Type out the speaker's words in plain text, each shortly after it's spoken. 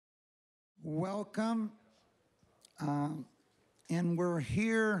Welcome. And we're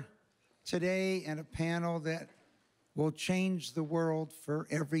here today at a panel that will change the world for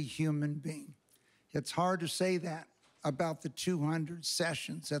every human being. It's hard to say that about the 200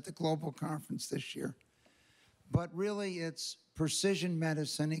 sessions at the Global Conference this year. But really, it's precision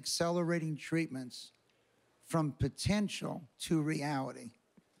medicine accelerating treatments from potential to reality.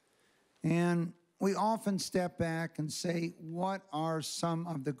 And we often step back and say, what are some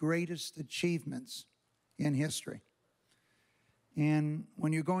of the greatest achievements in history? And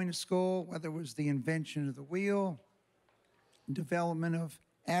when you're going to school, whether it was the invention of the wheel, development of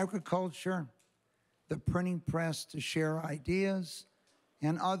agriculture, the printing press to share ideas,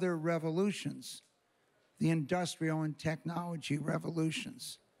 and other revolutions, the industrial and technology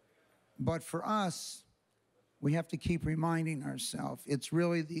revolutions. But for us, we have to keep reminding ourselves, it's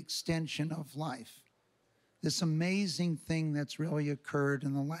really the extension of life. This amazing thing that's really occurred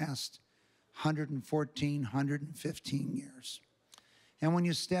in the last 114, 115 years. And when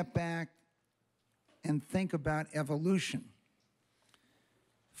you step back and think about evolution,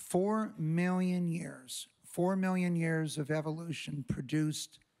 4 million years of evolution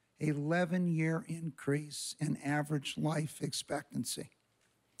produced an 11-year increase in average life expectancy.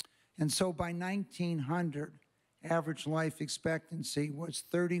 And so by 1900, average life expectancy was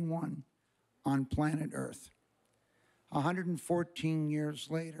 31 on planet Earth. 114 years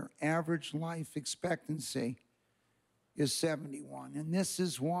later, average life expectancy is 71. And this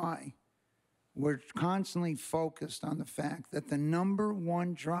is why we're constantly focused on the fact that the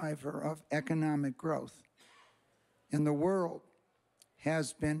 #1 driver of economic growth in the world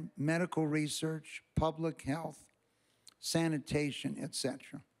has been medical research, public health, sanitation,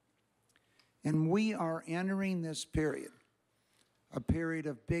 etc. And we are entering this period, a period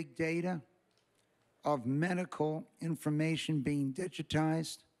of big data, of medical information being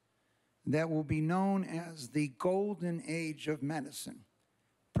digitized, that will be known as the golden age of medicine,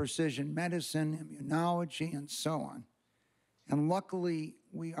 precision medicine, immunology, and so on. And luckily,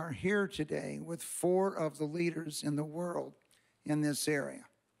 we are here today with 4 of the leaders in the world in this area.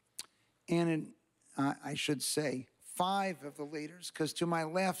 And I should say 5 of the leaders, because to my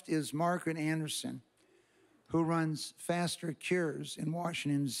left is Margaret Anderson, who runs Faster Cures in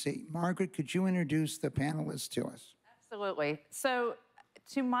Washington, D.C. Margaret, could you introduce the panelists to us? Absolutely. So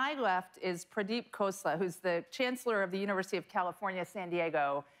to my left is Pradeep Khosla, who's the Chancellor of the University of California, San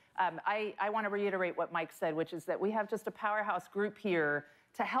Diego. I want to reiterate what Mike said, which is that we have just a powerhouse group here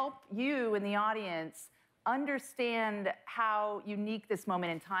to help you in the audience understand how unique this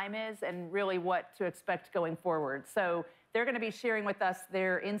moment in time is and really what to expect going forward. So they're going to be sharing with us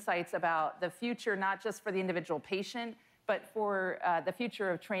their insights about the future, not just for the individual patient, but for the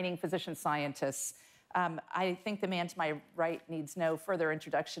future of training physician scientists. I think the man to my right needs no further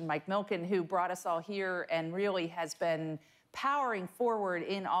introduction, Mike Milken, who brought us all here and really has been powering forward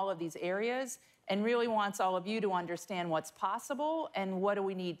in all of these areas and really wants all of you to understand what's possible and what do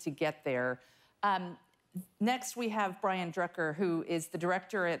we need to get there. Next, we have Brian Drucker, who is the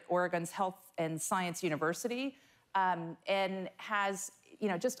director at Oregon's Health and Science University, and has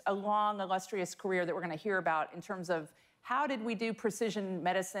just a long, illustrious career that we're going to hear about in terms of how did we do precision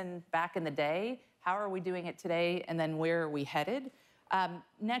medicine back in the day, how are we doing it today, and then where are we headed?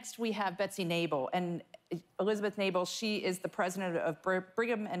 Next, we have Betsy Nabel, and Elizabeth Nabel, she is the president of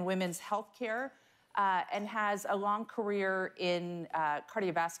Brigham and Women's Healthcare, and has a long career in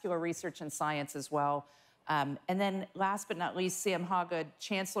cardiovascular research and science as well. And then last but not least, Sam Hawgood,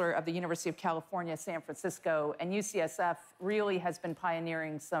 Chancellor of the University of California, San Francisco, and UCSF really has been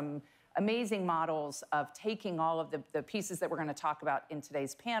pioneering some amazing models of taking all of the pieces that we're going to talk about in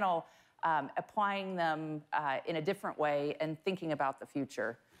today's panel, applying them in a different way and thinking about the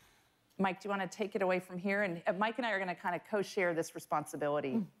future. Mike, do you want to take it away from here? And Mike and I are going to kind of co-share this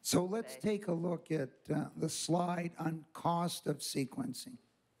responsibility. So let's take a look at the slide on cost of sequencing.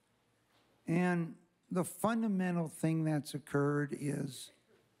 And the fundamental thing that's occurred is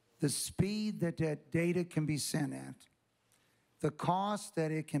the speed that that data can be sent at, the cost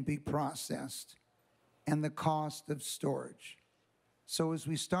that it can be processed, and the cost of storage. So as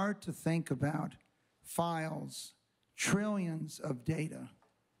we start to think about files, trillions of data,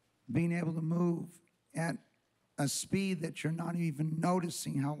 being able to move at a speed that you're not even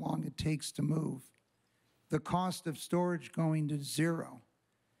noticing how long it takes to move, the cost of storage going to 0.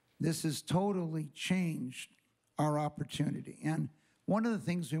 This has totally changed our opportunity. And one of the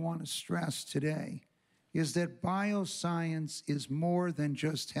things we want to stress today is that bioscience is more than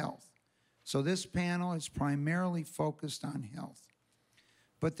just health. So this panel is primarily focused on health.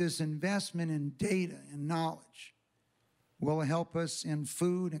 But this investment in data and knowledge will help us in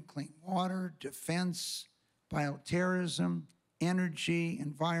food and clean water, defense, bioterrorism, energy,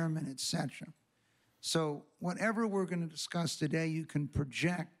 environment, etc. So whatever we're going to discuss today, you can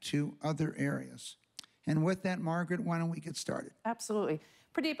project to other areas. And with that, Margaret, why don't we get started? Absolutely.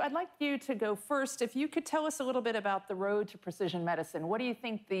 Pradeep, I'd like you to go first. If you could tell us a little bit about the road to precision medicine. What do you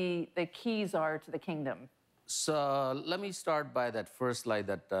think the keys are to the kingdom? So let me start by that first slide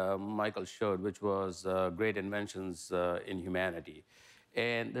that Michael showed, which was great inventions in humanity.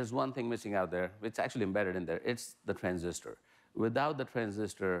 And there's one thing missing out there. It's actually embedded in there. It's the transistor. Without the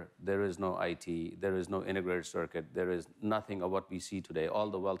transistor, there is no IT, there is no integrated circuit, there is nothing of what we see today. All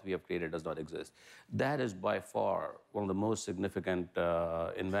the wealth we have created does not exist. That is by far one of the most significant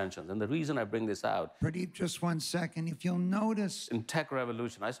inventions. And the reason I bring this out... Pradeep, just 1 second. If you'll notice... In tech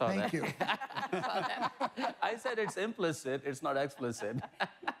revolution, I saw that. Thank you. I said it's implicit, it's not explicit.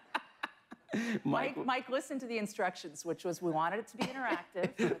 Mike listened to the instructions, which was we wanted it to be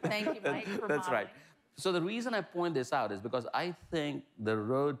interactive. So thank you, Mike, for That's modeling. right. So the reason I point this out is because I think the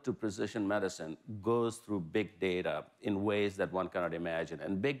road to precision medicine goes through big data in ways that one cannot imagine.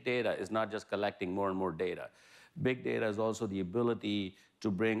 And big data is not just collecting more and more data. Big data is also the ability to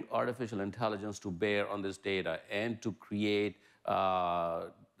bring artificial intelligence to bear on this data and to create,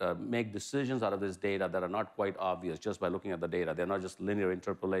 make decisions out of this data that are not quite obvious just by looking at the data. They're not just linear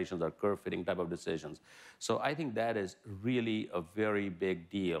interpolations or curve-fitting type of decisions. So I think that is really a very big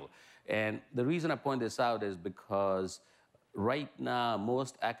deal. And the reason I point this out is because right now,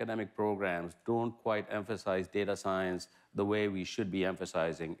 most academic programs don't quite emphasize data science the way we should be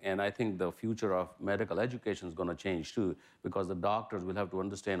emphasizing. And I think the future of medical education is going to change too, because the doctors will have to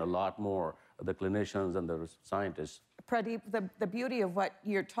understand a lot more of the clinicians and the scientists. Pradeep, the beauty of what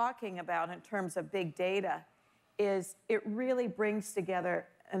you're talking about in terms of big data is it really brings together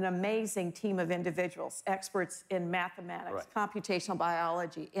an amazing team of individuals, experts in mathematics, computational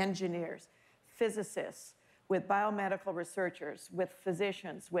biology, engineers, physicists, with biomedical researchers, with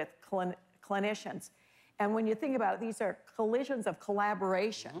physicians, with clinicians. And when you think about it, these are collisions of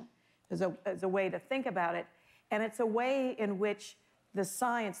collaboration as a way to think about it. And it's a way in which the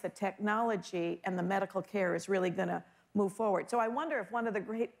science, the technology, and the medical care is really going to move forward. So I wonder if one of the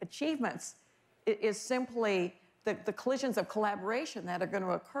great achievements is simply the collisions of collaboration that are going to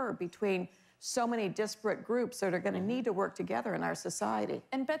occur between so many disparate groups that are going to need to work together in our society.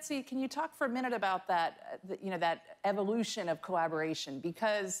 And Betsy, can you talk for a minute about that, that evolution of collaboration?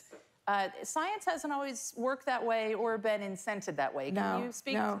 Because science hasn't always worked that way or been incented that way. Can you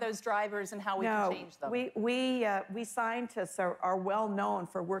speak to those drivers and how we can change them? We scientists are well known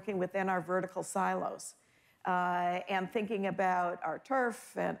for working within our vertical silos. And thinking about our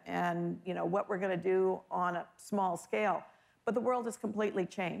turf and what we're going to do on a small scale. But the world has completely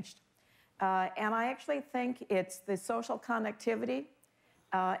changed. And I actually think it's the social connectivity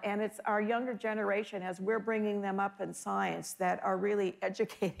and it's our younger generation, as we're bringing them up in science, that are really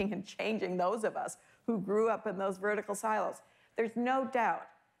educating and changing those of us who grew up in those vertical silos. There's no doubt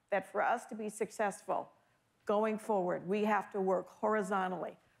that for us to be successful going forward, we have to work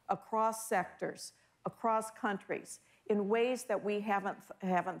horizontally across sectors, across countries, in ways that we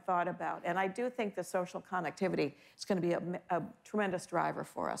haven't thought about. And I do think the social connectivity is going to be a tremendous driver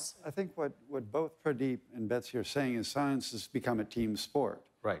for us. I think what both Pradeep and Betsy are saying is science has become a team sport.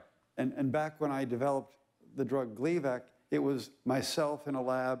 Right. And back when I developed the drug Gleevec, it was myself in a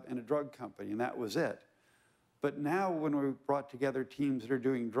lab and a drug company, and that was it. But now when we brought together teams that are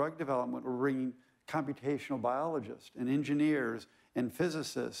doing drug development, we're bringing computational biologists and engineers and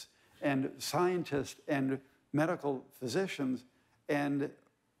physicists and scientists and medical physicians and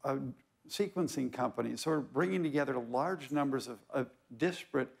sequencing companies. So we're bringing together large numbers of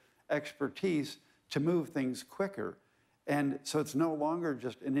disparate expertise to move things quicker. And so it's no longer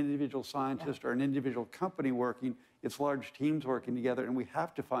just an individual scientist or an individual company working, it's large teams working together, and we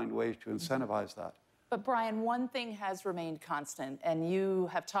have to find ways to incentivize that. But Brian, one thing has remained constant, and you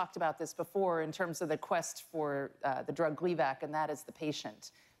have talked about this before in terms of the quest for the drug Gleevec, and that is the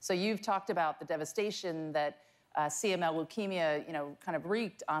patient. So you've talked about the devastation that CML leukemia, kind of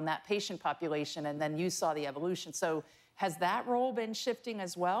wreaked on that patient population, and then you saw the evolution. So has that role been shifting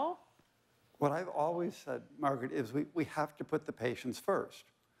as well? What I've always said, Margaret, is we have to put the patients first.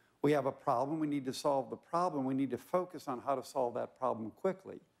 We have a problem, we need to solve the problem, we need to focus on how to solve that problem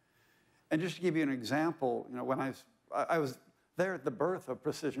quickly. And just to give you an example, when I was there at the birth of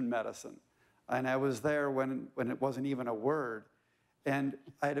precision medicine, and I was there when it wasn't even a word, and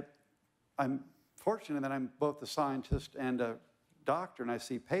I'm fortunate that I'm both a scientist and a doctor, and I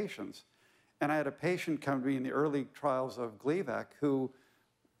see patients. And I had a patient come to me in the early trials of Gleevec who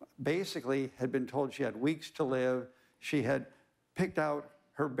basically had been told she had weeks to live. She had picked out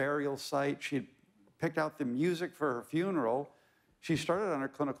her burial site. She had picked out the music for her funeral. She started on her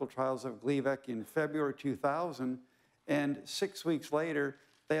clinical trials of Gleevec in February 2000, and 6 weeks later,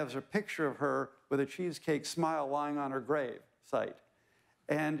 they have a picture of her with a cheesecake smile lying on her grave site.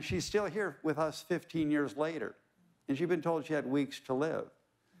 And she's still here with us 15 years later. And she'd been told she had weeks to live.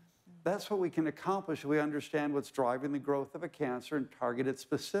 That's what we can accomplish if we understand what's driving the growth of a cancer and target it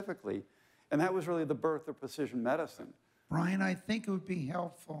specifically. And that was really the birth of precision medicine. Brian, I think it would be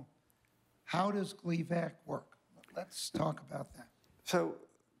helpful. How does Gleevec work? Let's talk about that. So,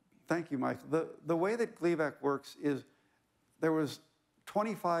 thank you, Michael. The way that Gleevec works is there was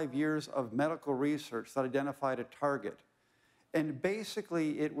 25 years of medical research that identified a target. And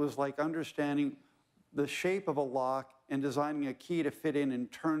basically, it was like understanding the shape of a lock and designing a key to fit in and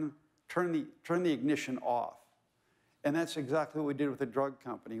turn the ignition off. And that's exactly what we did with the drug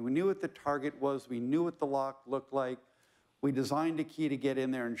company. We knew what the target was. We knew what the lock looked like. We designed a key to get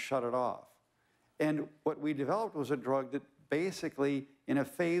in there and shut it off. And what we developed was a drug that basically, in a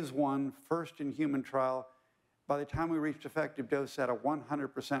phase 1, first-in-human trial, by the time we reached effective dose, had a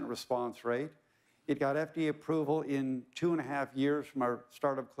 100% response rate. It got FDA approval in 2.5 years from our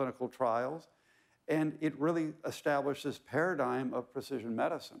start of clinical trials. And it really established this paradigm of precision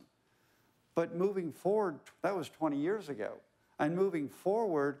medicine. But moving forward, that was 20 years ago. And moving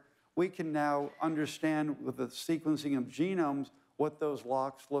forward, we can now understand with the sequencing of genomes what those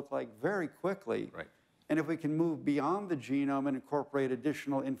locks look like very quickly. Right. And if we can move beyond the genome and incorporate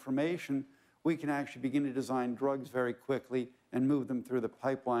additional information, we can actually begin to design drugs very quickly and move them through the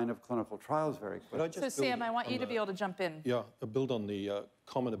pipeline of clinical trials very quickly. So Sam, I want you to be able to jump in. Yeah, build on the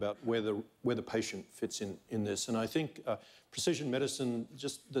comment about where the patient fits in this. And I think precision medicine,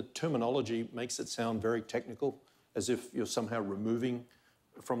 just the terminology makes it sound very technical, as if you're somehow removing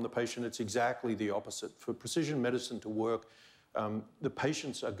from the patient. It's exactly the opposite. For precision medicine to work, the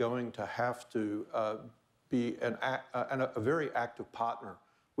patients are going to have to be a very active partner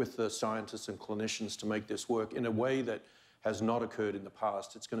with the scientists and clinicians to make this work in a way that has not occurred in the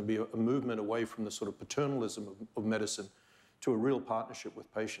past. It's going to be a movement away from the sort of paternalism of medicine to a real partnership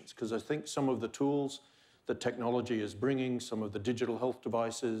with patients. Because I think some of the tools that technology is bringing, some of the digital health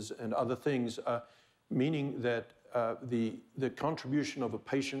devices and other things, meaning that the contribution of a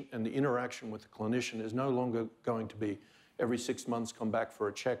patient and the interaction with the clinician is no longer going to be every 6 months come back for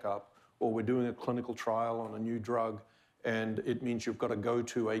a checkup, or we're doing a clinical trial on a new drug, and it means you've got to go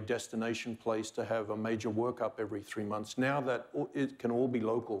to a destination place to have a major workup every 3 months. Now that it can all be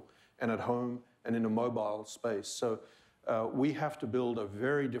local and at home and in a mobile space. So we have to build a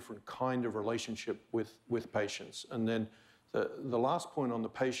very different kind of relationship with patients. And then the last point on the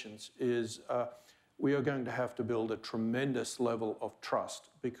patients is we are going to have to build a tremendous level of trust,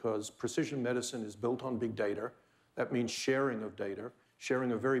 because precision medicine is built on big data. That means sharing of data,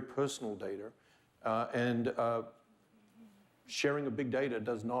 sharing of very personal data, and sharing of big data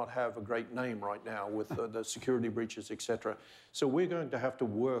does not have a great name right now with the security breaches, et cetera. So we're going to have to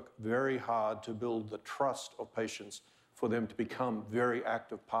work very hard to build the trust of patients for them to become very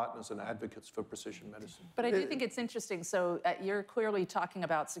active partners and advocates for precision medicine. But I do think it's interesting. So you're clearly talking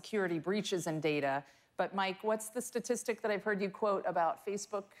about security breaches in data. But Mike, what's the statistic that I've heard you quote about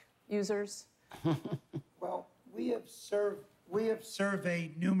Facebook users? Well, we have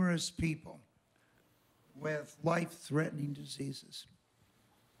surveyed numerous people with life-threatening diseases.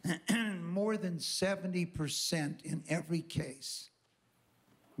 More than 70% in every case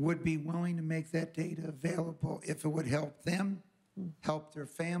would be willing to make that data available if it would help them, help their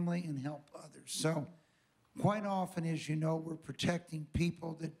family, and help others. So quite often, as you know, we're protecting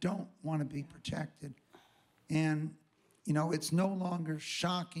people that don't want to be protected. And, you know, it's no longer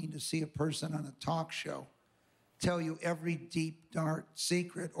shocking to see a person on a talk show tell you every deep, dark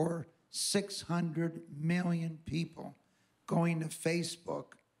secret, or 600 million people going to Facebook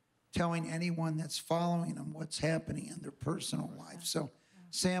telling anyone that's following them what's happening in their personal life. So,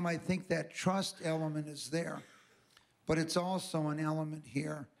 Sam, I think that trust element is there, but it's also an element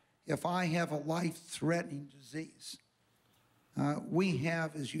here. If I have a life-threatening disease, we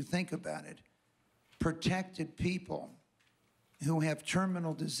have, as you think about it, protected people who have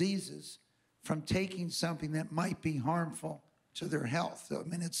terminal diseases from taking something that might be harmful to their health. I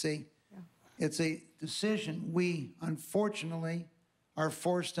mean, it's a decision we, unfortunately, are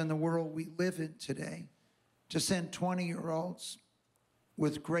forced in the world we live in today to send 20-year-olds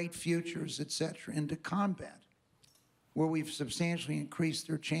with great futures, et cetera, into combat, where we've substantially increased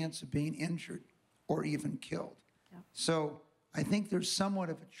their chance of being injured or even killed. Yep. So I think there's somewhat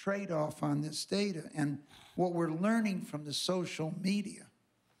of a trade-off on this data. And what we're learning from the social media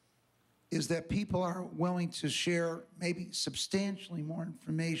is that people are willing to share maybe substantially more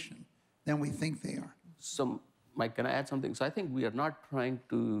information than we think they are. So, Mike, can I add something? So I think we are not trying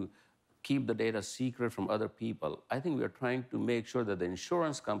to keep the data secret from other people. I think we are trying to make sure that the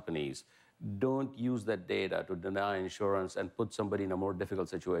insurance companies don't use that data to deny insurance and put somebody in a more difficult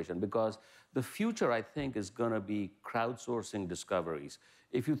situation. Because the future, I think, is going to be crowdsourcing discoveries.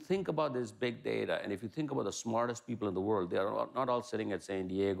 If you think about this big data, and if you think about the smartest people in the world, they are not all sitting at San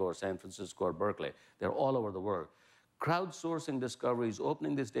Diego or San Francisco or Berkeley. They're all over the world. Crowdsourcing discoveries,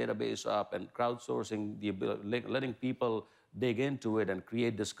 opening this database up and crowdsourcing, letting people dig into it and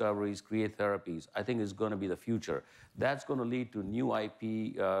create discoveries, create therapies, I think is going to be the future. That's going to lead to new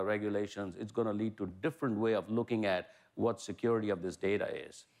IP regulations. It's going to lead to a different way of looking at what security of this data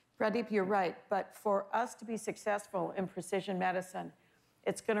is. Pradeep, you're right. But for us to be successful in precision medicine,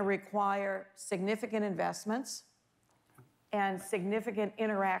 it's going to require significant investments and significant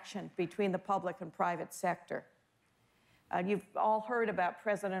interaction between the public and private sector. You've all heard about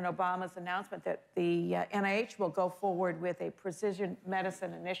President Obama's announcement that the NIH will go forward with a precision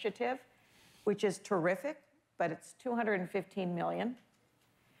medicine initiative, which is terrific, but it's $215 million.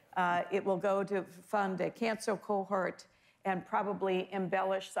 It will go to fund a cancer cohort and probably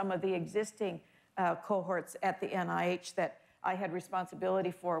embellish some of the existing cohorts at the NIH that I had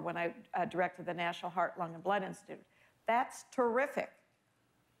responsibility for when I directed the National Heart, Lung, and Blood Institute. That's terrific,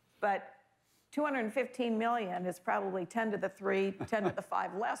 but $215 million is probably 10 to the 3, 10 to the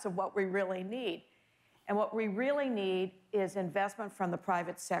 5 less of what we really need. And what we really need is investment from the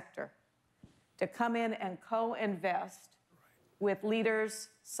private sector to come in and co-invest with leaders,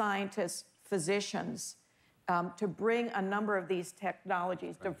 scientists, physicians, to bring a number of these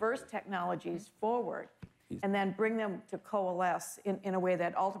technologies, diverse technologies forward, and then bring them to coalesce in a way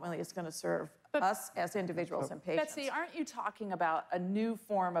that ultimately is going to serve us as individuals and patients. Betsy, aren't you talking about a new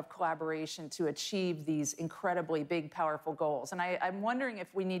form of collaboration to achieve these incredibly big, powerful goals? And I'm wondering if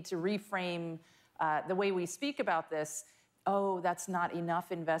we need to reframe the way we speak about this. Oh, that's not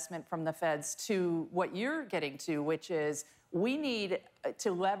enough investment from the feds, to what you're getting to, which is we need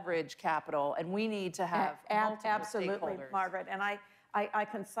to leverage capital and we need to have multiple absolutely, stakeholders. Margaret. And I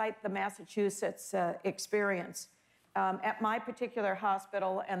can cite the Massachusetts experience. At my particular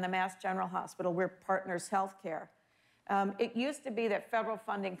hospital and the Mass General Hospital, we're Partners Healthcare. It used to be that federal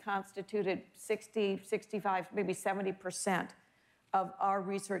funding constituted 60, 65, maybe 70% of our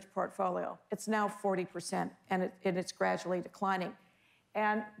research portfolio. It's now 40%, and it's gradually declining.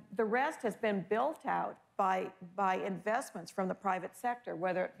 And the rest has been built out by investments from the private sector,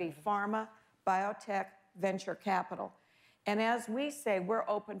 whether it be pharma, biotech, venture capital. And as we say, we're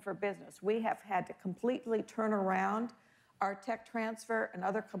open for business. We have had to completely turn around our tech transfer and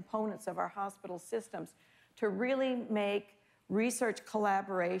other components of our hospital systems to really make research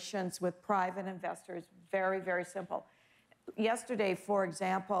collaborations with private investors very, very simple. Yesterday, for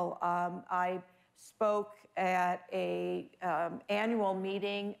example, I spoke at an annual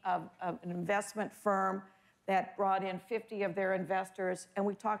meeting of an investment firm that brought in 50 of their investors, and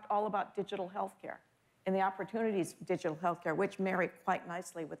we talked all about digital healthcare and the opportunities of digital healthcare, which marry quite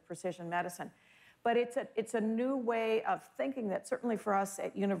nicely with precision medicine. But it's a new way of thinking that certainly for us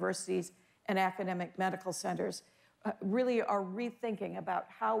at universities and academic medical centers really are rethinking about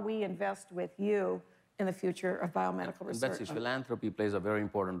how we invest with you in the future of biomedical research. Betsy, philanthropy plays a very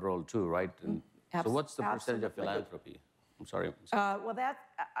important role too, right? And so what's the percentage of philanthropy? I'm sorry. Well, that,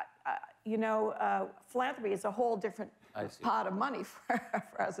 philanthropy is a whole different pot of money for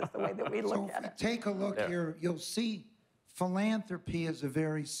us, is the way that we look at it. Take a look here, you'll see philanthropy is a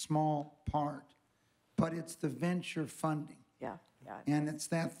very small part, but it's the venture funding. Yeah. And it's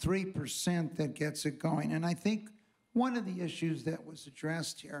that 3% that gets it going. And I think one of the issues that was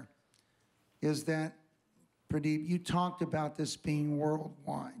addressed here is that, Pradeep, you talked about this being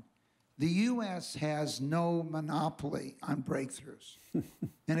worldwide. The U.S. has no monopoly on breakthroughs.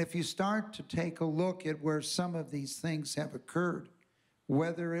 And if you start to take a look at where some of these things have occurred,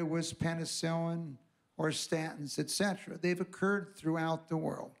 whether it was penicillin or statins, et cetera, they've occurred throughout the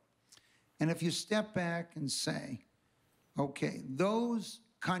world. And if you step back and say, okay, those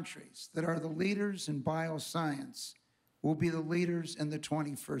countries that are the leaders in bioscience will be the leaders in the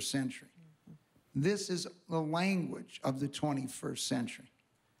 21st century. This is the language of the 21st century.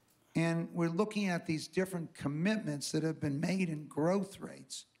 And we're looking at these different commitments that have been made in growth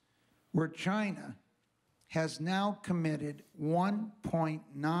rates, where China has now committed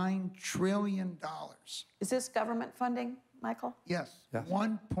 $1.9 trillion. Is this government funding, Michael? Yes.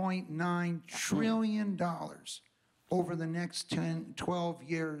 $1.9 trillion over the next 12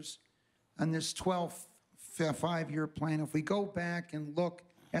 years on this 5-year plan. If we go back and look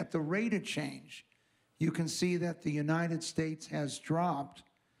at the rate of change, you can see that the United States has dropped,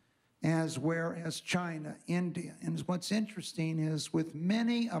 whereas China, India. And what's interesting is with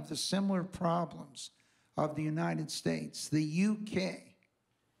many of the similar problems of the United States, the UK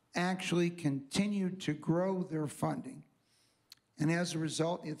actually continued to grow their funding. And as a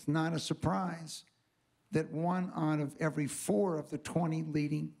result, it's not a surprise that 1 out of every 4 of the 20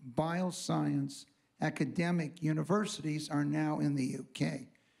 leading bioscience academic universities are now in the UK.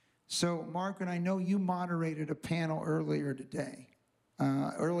 So, Margaret, I know you moderated a panel earlier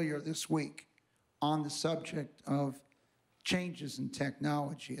this week, on the subject of changes in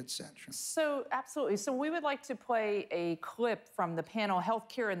technology, et cetera. So, absolutely. So we would like to play a clip from the panel,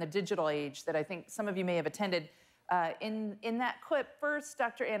 Healthcare in the Digital Age, that I think some of you may have attended. In that clip, first,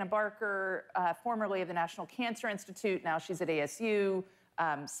 Dr. Anna Barker, formerly of the National Cancer Institute, now she's at ASU,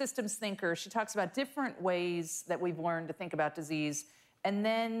 systems thinker. She talks about different ways that we've learned to think about disease. And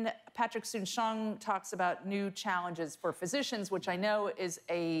then Patrick Soon-Shiong talks about new challenges for physicians, which I know is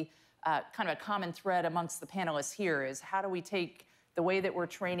a kind of a common thread amongst the panelists here, is how do we take the way that we're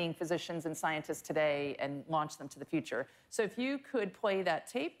training physicians and scientists today and launch them to the future. So if you could play that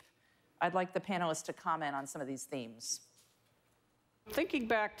tape, I'd like the panelists to comment on some of these themes. Thinking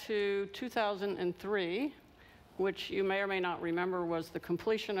back to 2003, which you may or may not remember was the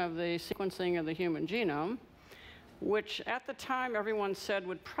completion of the sequencing of the human genome, which at the time everyone said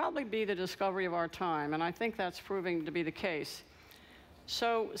would probably be the discovery of our time, and I think that's proving to be the case.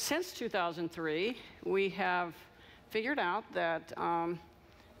 So since 2003, we have figured out that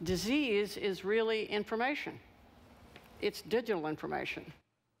disease is really information. It's digital information.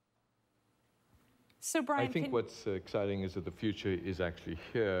 So Brian, I think what's exciting is that the future is actually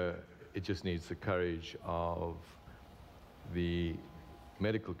here. It just needs the courage of the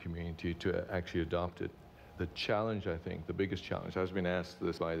medical community to actually adopt it. The challenge, I think, the biggest challenge, I was being asked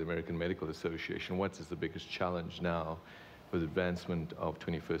this by the American Medical Association, what is the biggest challenge now with advancement of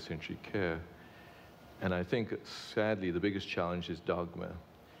 21st century care? And I think, sadly, the biggest challenge is dogma.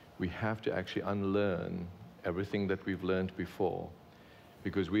 We have to actually unlearn everything that we've learned before,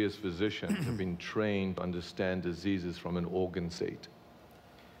 because we as physicians have been trained to understand diseases from an organ state.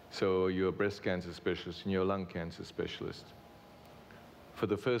 So you're a breast cancer specialist and you're a lung cancer specialist. For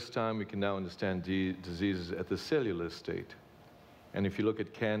the first time, we can now understand diseases at the cellular state. And if you look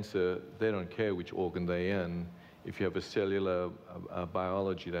at cancer, they don't care which organ they're in. If you have a cellular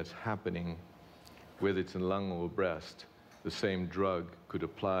biology that's happening, whether it's in lung or breast, the same drug could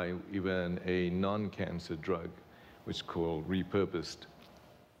apply, even a non-cancer drug, which is called repurposed.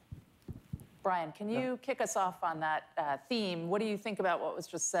 Brian, can you kick us off on that theme? What do you think about what was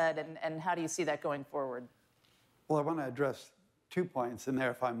just said, and how do you see that going forward? Well, I want to address 2 points in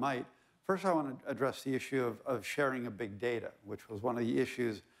there, if I might. First, I want to address the issue of sharing of big data, which was one of the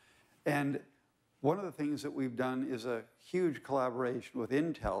issues. And one of the things that we've done is a huge collaboration with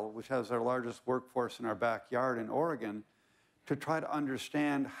Intel, which has our largest workforce in our backyard in Oregon, to try to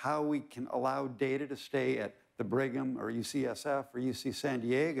understand how we can allow data to stay at the Brigham or UCSF or UC San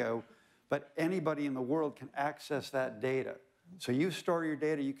Diego, but anybody in the world can access that data. So you store your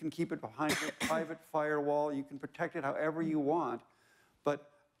data, you can keep it behind your private firewall, you can protect it however you want. But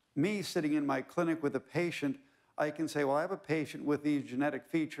me sitting in my clinic with a patient, I can say, well, I have a patient with these genetic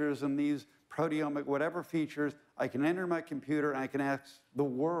features and these proteomic whatever features. I can enter my computer and I can ask the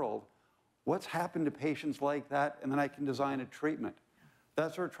world, what's happened to patients like that? And then I can design a treatment.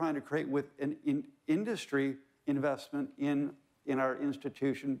 That's what we're trying to create with an industry investment in our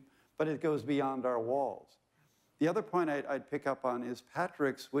institution, but it goes beyond our walls. The other point I'd pick up on is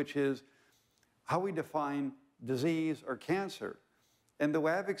Patrick's, which is how we define disease or cancer. And the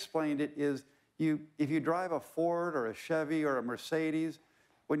way I've explained it is, if you drive a Ford or a Chevy or a Mercedes,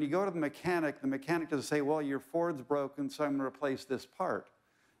 when you go to the mechanic doesn't say, well, your Ford's broken, so I'm going to replace this part.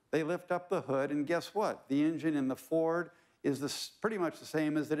 They lift up the hood, and guess what? The engine in the Ford is pretty much the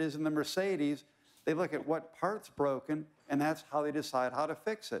same as it is in the Mercedes. They look at what part's broken, and that's how they decide how to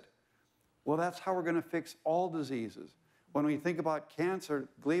fix it. Well, that's how we're going to fix all diseases. When we think about cancer,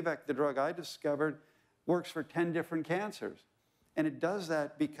 Gleevec, the drug I discovered, works for 10 different cancers. And it does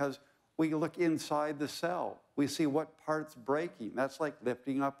that because we look inside the cell. We see what part's breaking. That's like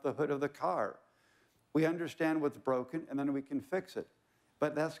lifting up the hood of the car. We understand what's broken, and then we can fix it.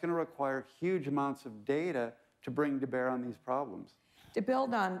 But that's going to require huge amounts of data to bring to bear on these problems. To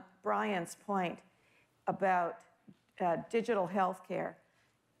build on Brian's point about digital healthcare,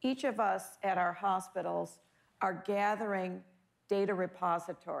 each of us at our hospitals are gathering data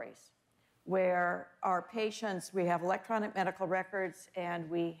repositories where our patients, we have electronic medical records, and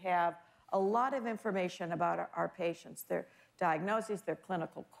we have a lot of information about our patients, their diagnoses, their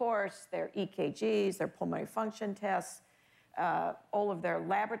clinical course, their EKGs, their pulmonary function tests, all of their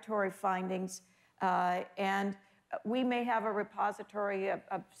laboratory findings. And we may have a repository of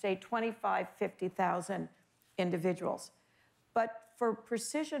say, 25, 50,000 individuals. But for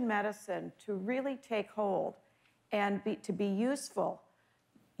precision medicine to really take hold and to be useful,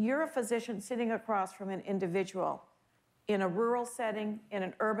 you're a physician sitting across from an individual in a rural setting, in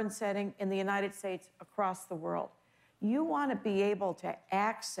an urban setting, in the United States, across the world. You want to be able to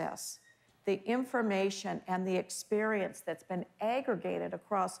access the information and the experience that's been aggregated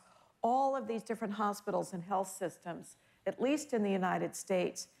across all of these different hospitals and health systems, at least in the United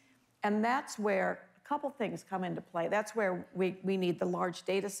States. And that's where a couple things come into play. That's where we need the large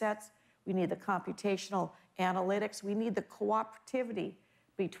data sets, we need the computational analytics, we need the cooperativity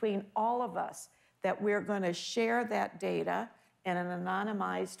between all of us, that we're going to share that data in an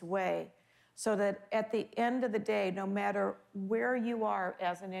anonymized way so that at the end of the day, no matter where you are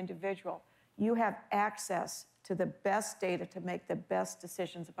as an individual, you have access to the best data to make the best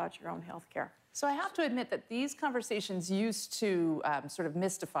decisions about your own health care. So I have to admit that these conversations used to sort of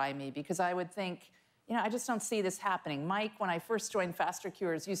mystify me, because I would think, you know, I just don't see this happening. Mike, when I first joined Faster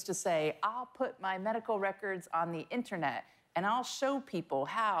Cures, used to say, I'll put my medical records on the internet and I'll show people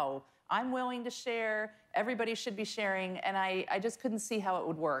how. I'm willing to share, everybody should be sharing, and I just couldn't see how it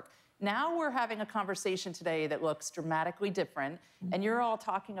would work. Now we're having a conversation today that looks dramatically different, and you're all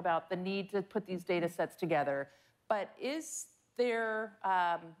talking about the need to put these data sets together. But is there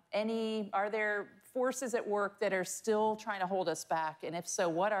are there forces at work that are still trying to hold us back? And if so,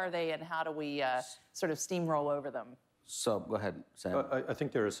 what are they, and how do we sort of steamroll over them? So go ahead, Sam. I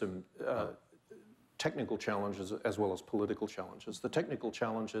think there are some technical challenges as well as political challenges. The technical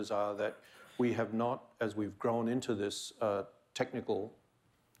challenges are that we have not, as we've grown into this technical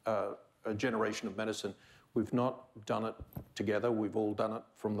generation of medicine, we've not done it together. We've all done it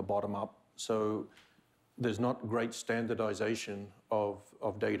from the bottom up. So there's not great standardization of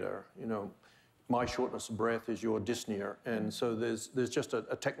data. You know, my shortness of breath is your dyspnea. And so there's just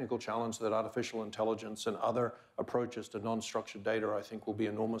a technical challenge that artificial intelligence and other approaches to non-structured data, I think, will be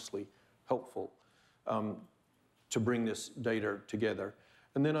enormously helpful to bring this data together.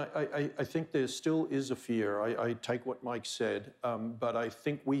 And then I think there still is a fear. I take what Mike said, but I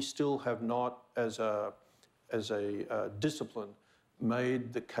think we still have not, as a discipline,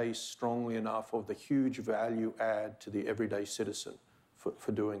 made the case strongly enough of the huge value add to the everyday citizen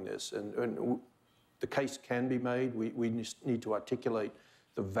for doing this. And the case can be made. We just need to articulate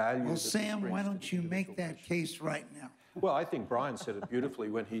the value. Well, Sam, why don't you make that case right now? Well, I think Brian said it beautifully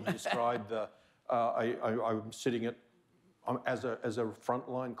when he described the. I'm sitting as a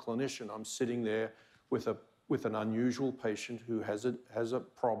frontline clinician. I'm sitting there with an unusual patient who has a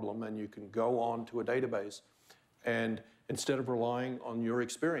problem, and you can go on to a database, and instead of relying on your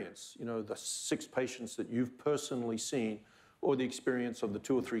experience, you know, the 6 patients that you've personally seen, or the experience of the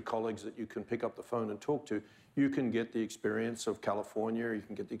 2 or 3 colleagues that you can pick up the phone and talk to, you can get the experience of California, you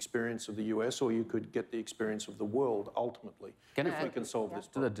can get the experience of the US, or you could get the experience of the world ultimately, if we can solve this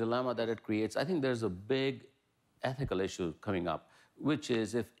problem. To the dilemma that it creates, I think there's a big ethical issue coming up, which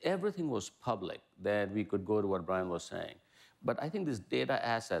is if everything was public, then we could go to what Brian was saying. But I think this data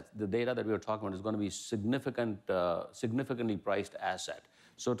asset, the data that we were talking about, is going to be significantly priced asset.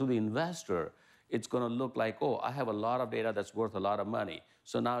 So to the investor, it's going to look like, oh, I have a lot of data that's worth a lot of money.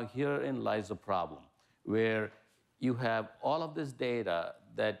 So now herein lies the problem, where you have all of this data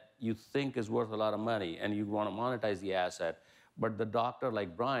that you think is worth a lot of money and you want to monetize the asset, but the doctor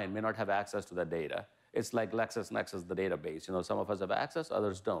like Brian may not have access to that data. It's like LexisNexis, the database. You know, some of us have access,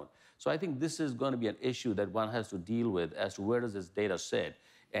 others don't. So I think this is going to be an issue that one has to deal with as to where does this data sit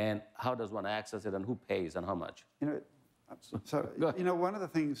and how does one access it and who pays and how much. You know, so, you know, one of the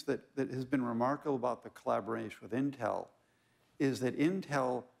things that has been remarkable about the collaboration with Intel is that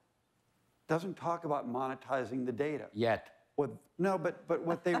Intel doesn't talk about monetizing the data. Yet. No, but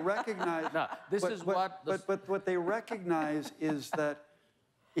what they recognize... No, this is what... But what they recognize is that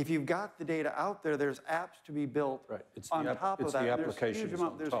if you've got the data out there, there's apps to be built on top of that. It's the applications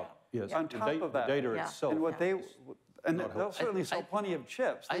on top. Yes. On top of that. The data itself. And they'll certainly sell plenty of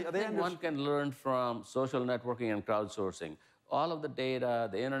chips. I think one can learn from social networking and crowdsourcing. All of the data,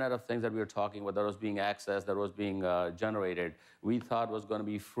 the Internet of Things that we were talking about, that was being accessed, that was being generated, we thought was going to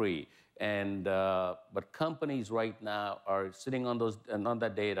be free. And but companies right now are sitting on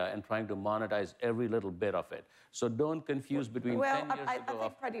that data and trying to monetize every little bit of it. So don't confuse between 10 years ago. I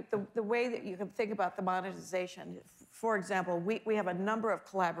think, Pradeep, the way that you can think about the monetization, for example, we have a number of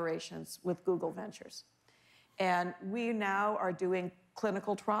collaborations with Google Ventures. And we now are doing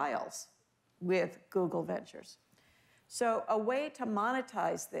clinical trials with Google Ventures. So a way to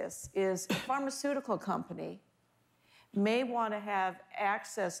monetize this is a pharmaceutical company may want to have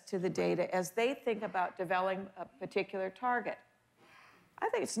access to the data as they think about developing a particular target. I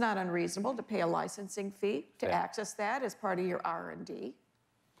think it's not unreasonable to pay a licensing fee to access that as part of your R&D.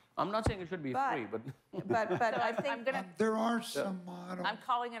 I'm not saying it should be free, but But I think There are some models. I'm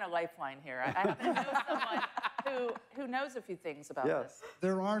calling in a lifeline here. I happen to know someone who knows a few things about this.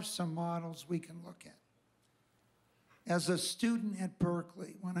 There are some models we can look at. As a student at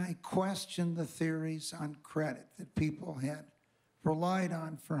Berkeley, when I questioned the theories on credit that people had relied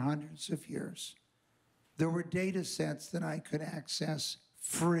on for hundreds of years, there were data sets that I could access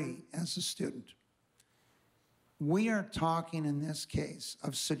free as a student. We are talking in this case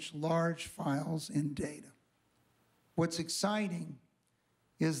of such large files in data. What's exciting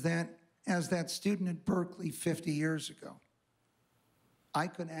is that as that student at Berkeley 50 years ago, I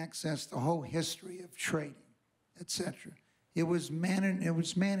could access the whole history of trading, etc. It was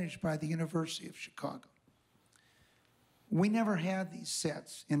managed by the University of Chicago. We never had these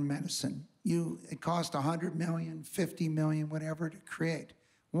sets in medicine. It cost 100 million, 50 million, whatever to create.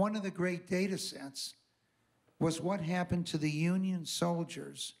 One of the great data sets was what happened to the Union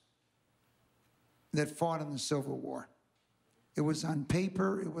soldiers that fought in the Civil War. It was on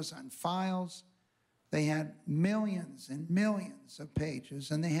paper, it was on files. They had millions and millions of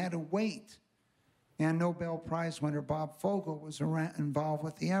pages, and they had to wait. And Nobel Prize winner Bob Fogel was involved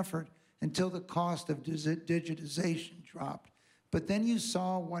with the effort until the cost of digitization dropped. But then you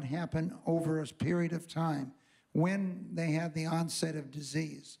saw what happened over a period of time when they had the onset of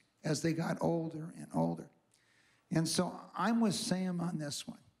disease as they got older and older. And so I'm with Sam on this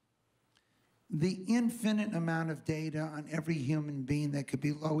one. The infinite amount of data on every human being that could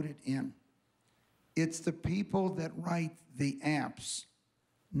be loaded in. It's the people that write the apps,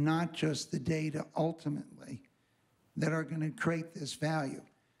 not just the data ultimately, that are going to create this value.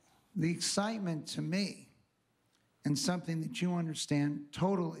 The excitement to me, and something that you understand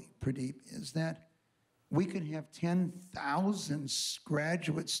totally, Pradeep, is that we could have 10,000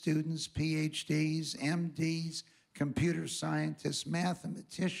 graduate students, PhDs, MDs, computer scientists,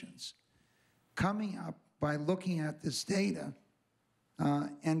 mathematicians, coming up by looking at this data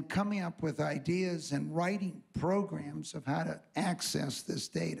and coming up with ideas and writing programs of how to access this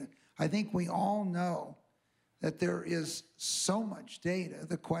data. I think we all know that there is so much data.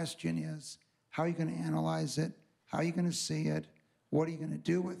 The question is, how are you going to analyze it? How are you going to see it? What are you going to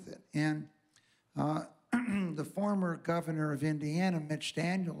do with it? And the former governor of Indiana, Mitch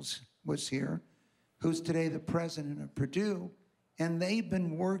Daniels, was here, who's today the president of Purdue, and they've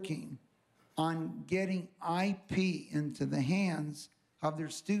been working on getting IP into the hands of their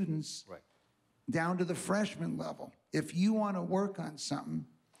students down to the freshman level. If you want to work on something,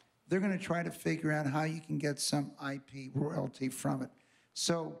 they're going to try to figure out how you can get some IP royalty from it.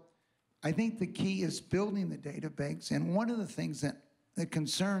 So I think the key is building the data banks, and one of the things that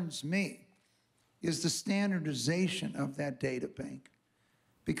concerns me is the standardization of that data bank.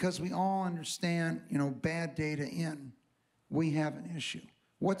 Because we all understand, bad data in, we have an issue.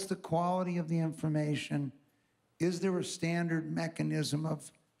 What's the quality of the information? Is there a standard mechanism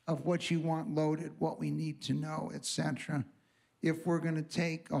of what you want loaded, what we need to know, et cetera? If we're going to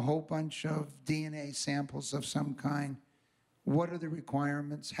take a whole bunch of DNA samples of some kind, what are the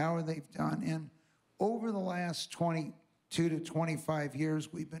requirements? How are they done? And over the last 22 to 25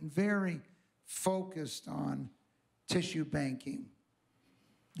 years, we've been very focused on tissue banking,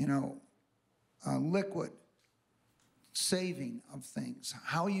 liquid saving of things.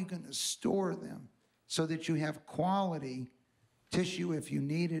 How are you going to store them so that you have quality tissue if you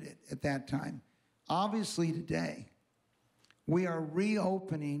needed it at that time? Obviously today, we are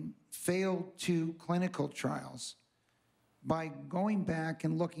reopening failed 2 clinical trials by going back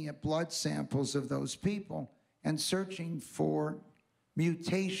and looking at blood samples of those people and searching for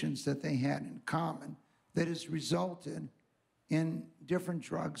mutations that they had in common that has resulted in different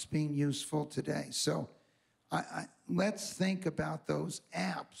drugs being useful today. So let's think about those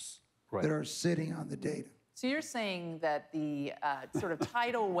apps that are sitting on the data. So you're saying that the sort of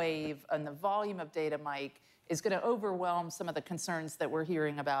tidal wave and the volume of data, Mike, is going to overwhelm some of the concerns that we're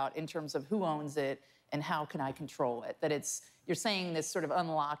hearing about in terms of who owns it and how can I control it? That you're saying this sort of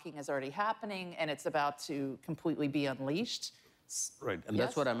unlocking is already happening and it's about to completely be unleashed. Right, and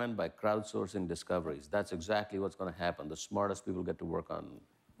that's what I meant by crowdsourcing discoveries. That's exactly what's going to happen. The smartest people get to work on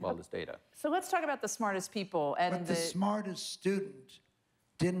all this data. So let's talk about the smartest people. But the smartest student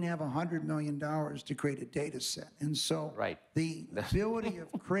didn't have $100 million to create a data set. And so the ability of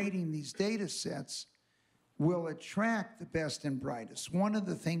creating these data sets will attract the best and brightest. One of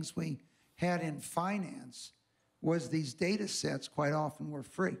the things we had in finance was these data sets quite often were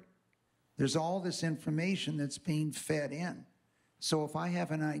free. There's all this information that's being fed in. So if I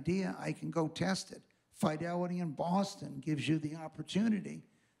have an idea, I can go test it. Fidelity in Boston gives you the opportunity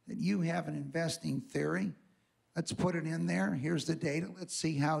that you have an investing theory. Let's put it in there. Here's the data. Let's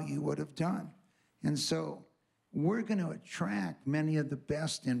see how you would have done. And so we're going to attract many of the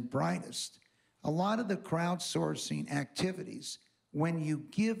best and brightest. A lot of the crowdsourcing activities, when you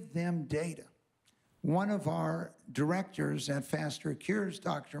give them data, one of our directors at Faster Cures,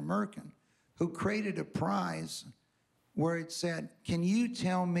 Dr. Merkin, who created a prize where it said, can you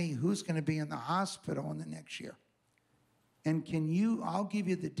tell me who's going to be in the hospital in the next year? And I'll give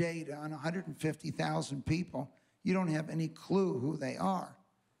you the data on 150,000 people. You don't have any clue who they are.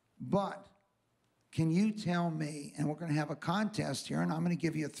 But can you tell me, and we're going to have a contest here, and I'm going to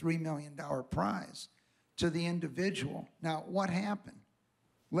give you a $3 million prize to the individual. Now, what happened?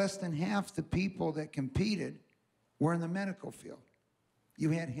 Less than half the people that competed were in the medical field. You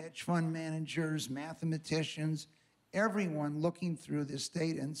had hedge fund managers, mathematicians, everyone looking through this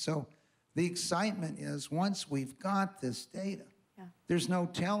data. And so the excitement is once we've got this data, there's no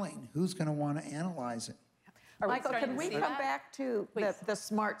telling who's going to want to analyze it. Michael, can we come back to the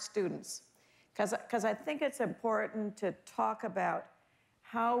smart students? Because I think it's important to talk about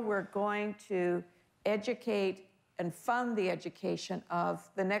how we're going to educate and fund the education of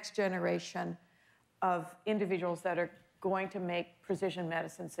the next generation of individuals that are going to make precision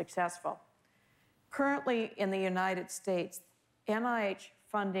medicine successful. Currently in the United States, NIH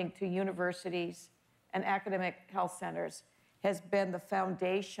funding to universities and academic health centers has been the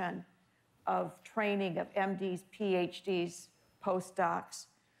foundation of training of MDs, PhDs, postdocs.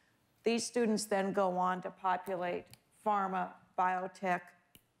 These students then go on to populate pharma, biotech,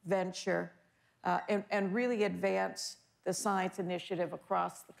 venture, and really advance the science initiative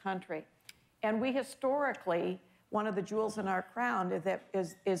across the country. And we historically, one of the jewels in our crown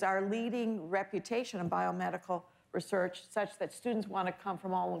is our leading reputation in biomedical research, such that students want to come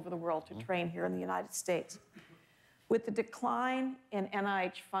from all over the world to train here in the United States. With the decline in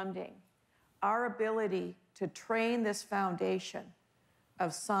NIH funding, our ability to train this foundation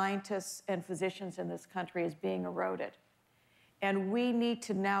of scientists and physicians in this country is being eroded. And we need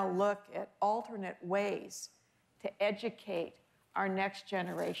to now look at alternate ways to educate our next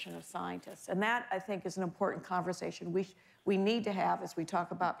generation of scientists. And that, I think, is an important conversation we need to have as we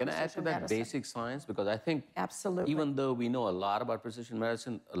talk about precision medicine. Can I add to that basic science? Because I think absolutely, even though we know a lot about precision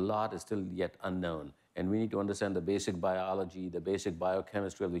medicine, a lot is still yet unknown. And we need to understand the basic biology, the basic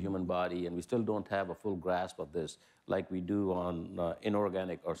biochemistry of the human body, and we still don't have a full grasp of this like we do on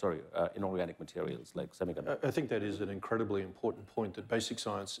inorganic materials like semiconductors. I think that is an incredibly important point, that basic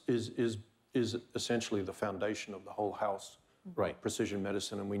science is essentially the foundation of the whole house, right? Precision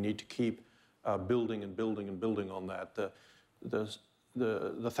medicine, and we need to keep building and building and building on that. The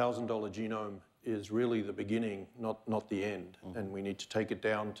 $1,000 genome is really the beginning, not the end, and we need to take it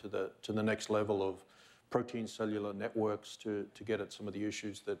down to the next level of protein cellular networks to get at some of the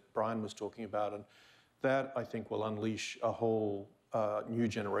issues that Brian was talking about, and that, I think, will unleash a whole new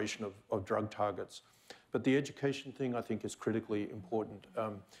generation of drug targets. But the education thing, I think, is critically important.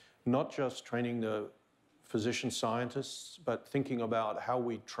 Not just training the physician scientists, but thinking about how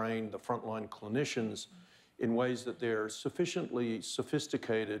we train the frontline clinicians in ways that they're sufficiently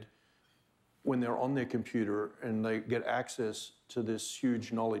sophisticated when they're on their computer and they get access to this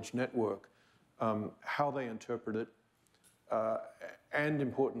huge knowledge network, how they interpret it, and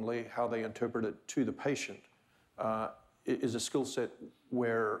importantly, how they interpret it to the patient, is a skill set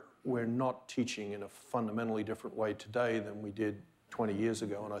where we're not teaching in a fundamentally different way today than we did 20 years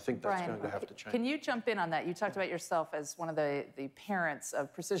ago, and I think that's going to have to change. Can you jump in on that? You talked about yourself as one of the parents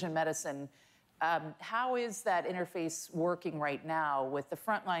of precision medicine. How is that interface working right now with the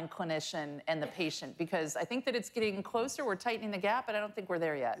frontline clinician and the patient? Because I think that it's getting closer. We're tightening the gap, but I don't think we're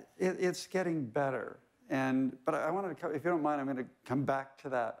there yet. It's getting better. But I wanted to, if you don't mind, I'm going to come back to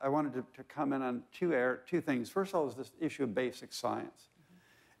that. I wanted to comment on two things. First of all is this issue of basic science.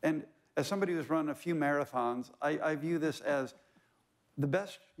 And as somebody who's run a few marathons, I view this as the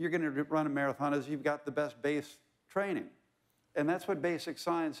best you're going to run a marathon is you've got the best base training. And that's what basic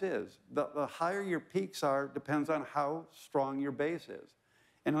science is. The higher your peaks are depends on how strong your base is.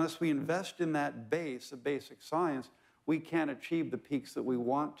 And unless we invest in that base of basic science, we can't achieve the peaks that we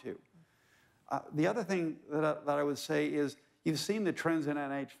want to. The other thing that I would say is you've seen the trends in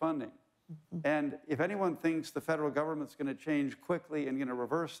NIH funding. And if anyone thinks the federal government's going to change quickly and going to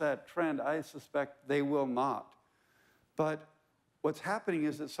reverse that trend, I suspect they will not. But what's happening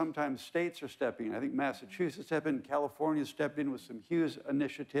is that sometimes states are stepping in. I think Massachusetts stepped in, California stepped in with some huge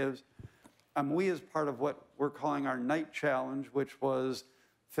initiatives. we, as part of what we're calling our Knight Challenge, which was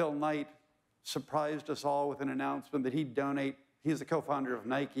Phil Knight surprised us all with an announcement that he'd donate. He's the co-founder of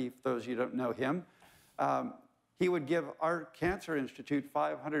Nike, for those of you who don't know him. He would give our Cancer Institute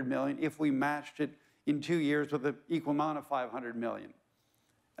 $500 million if we matched it in 2 years with an equal amount of $500 million.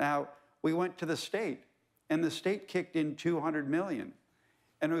 Now, we went to the state, and the state kicked in $200 million.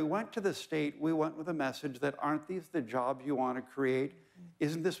 And we went to the state, we went with a message that aren't these the jobs you want to create?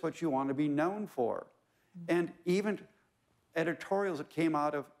 Isn't this what you want to be known for? And even editorials that came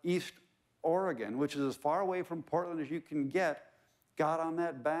out of East Oregon, which is as far away from Portland as you can get, got on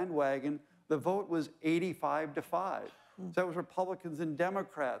that bandwagon. The vote was 85-5. So that was Republicans and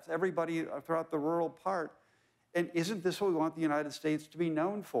Democrats, everybody throughout the rural part. And isn't this what we want the United States to be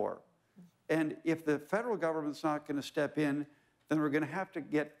known for? And if the federal government's not going to step in, then we're going to have to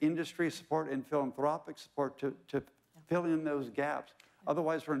get industry support and philanthropic support to fill in those gaps.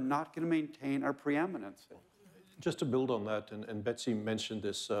 Otherwise, we're not going to maintain our preeminence. Just to build on that, and Betsy mentioned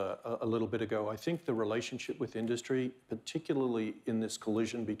this a little bit ago, I think the relationship with industry, particularly in this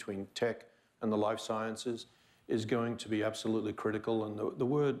collision between tech and the life sciences, is going to be absolutely critical. And the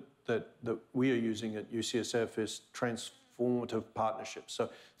word that we are using at UCSF is transformative partnerships. So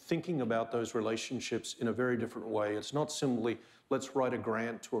thinking about those relationships in a very different way. It's not simply, let's write a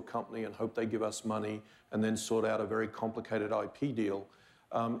grant to a company and hope they give us money and then sort out a very complicated IP deal.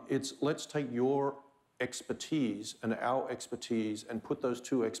 It's let's take your expertise and our expertise and put those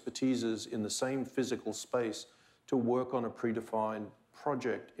two expertises in the same physical space to work on a predefined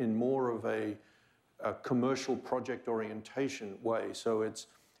project in more of a commercial project orientation way. So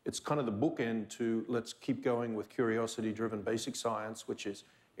it's kind of the bookend to let's keep going with curiosity-driven basic science, which is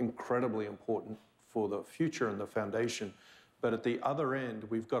incredibly important for the future and the foundation. But at the other end,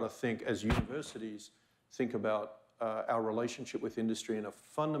 we've got to think, as universities, think about our relationship with industry in a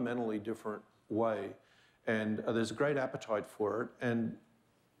fundamentally different way. And there's a great appetite for it. And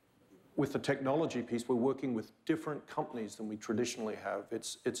with the technology piece, we're working with different companies than we traditionally have.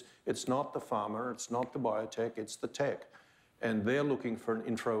 It's not the pharma, it's not the biotech, it's the tech. And they're looking for an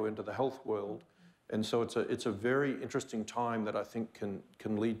intro into the health world. And so it's a very interesting time that I think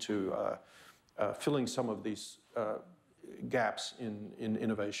can lead to filling some of these gaps in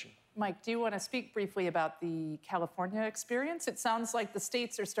innovation. Mike, do you want to speak briefly about the California experience? It sounds like the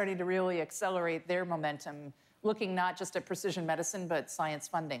states are starting to really accelerate their momentum, looking not just at precision medicine, but science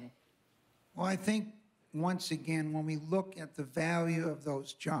funding. Well, I think, once again, when we look at the value of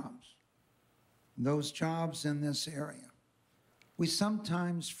those jobs in this area, we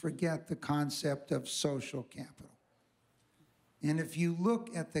sometimes forget the concept of social capital. And if you look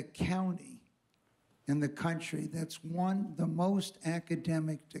at the county in the country that's won the most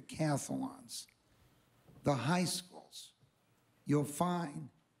academic decathlons, the high schools, you'll find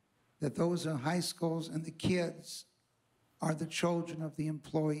that those are high schools and the kids are the children of the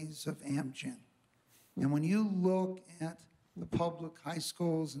employees of Amgen. And when you look at the public high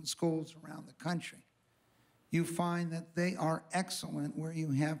schools and schools around the country, you find that they are excellent where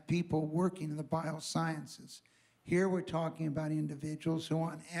you have people working in the biosciences. Here we're talking about individuals who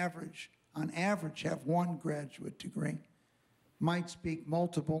on average have one graduate degree, might speak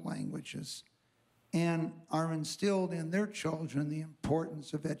multiple languages, and are instilled in their children the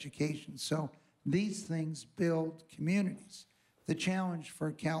importance of education. So these things build communities. The challenge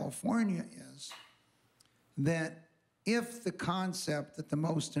for California is that if the concept that the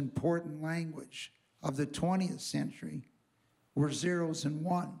most important language of the 20th century were zeros and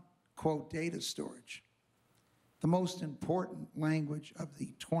one, quote, data storage, the most important language of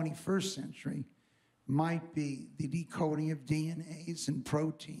the 21st century might be the decoding of DNAs and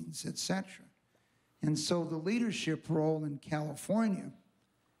proteins, et cetera. And so the leadership role in California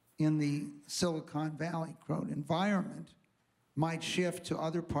in the Silicon Valley, quote, environment might shift to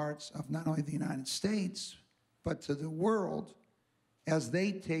other parts of not only the United States, but to the world as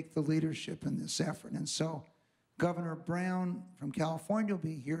they take the leadership in this effort. And so Governor Brown from California will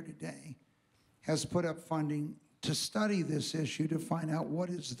be here today, has put up funding to study this issue to find out what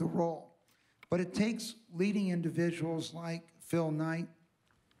is the role. But it takes leading individuals like Phil Knight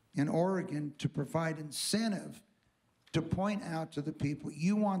in Oregon to provide incentive to point out to the people,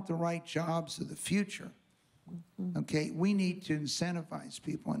 you want the right jobs of the future. Okay, we need to incentivize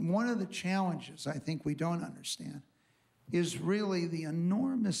people. And one of the challenges I think we don't understand is really the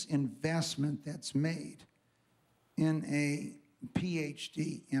enormous investment that's made in a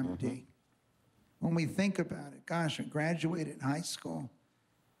PhD, MD. When we think about it, gosh, I graduated high school,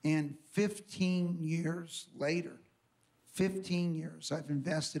 and 15 years later, 15 years I've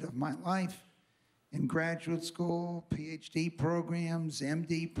invested of my life in graduate school, PhD programs,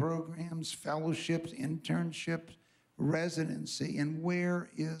 MD programs, fellowships, internships, residency, and where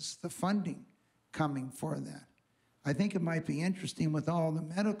is the funding coming for that? I think it might be interesting with all the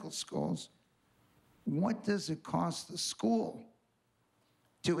medical schools, what does it cost the school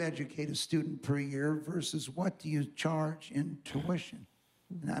to educate a student per year versus what do you charge in tuition?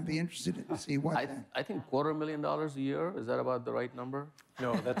 And I'd be interested to see what I think $250,000 a year, is that about the right number?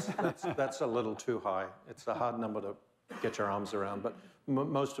 No, that's a little too high. It's a hard number to get your arms around, but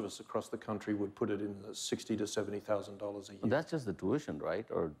most of us across the country would put it in the $60,000 to $70,000 a year. That's just the tuition, right?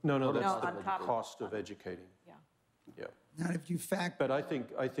 Or No, No, that's on the top of- cost of educating. Yeah. Yeah. Now, if you factor, But I think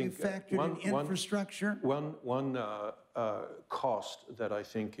you factored in infrastructure, One cost that I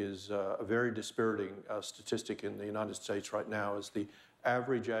think is a very dispiriting statistic in the United States right now is the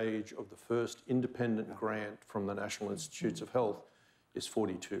average age of the first independent grant from the National Institutes of Health is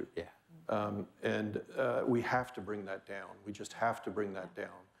 42. Yeah. And we have to bring that down. We just have to bring that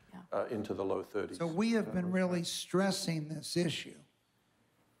down into the low 30s. so we have been really stressing this issue.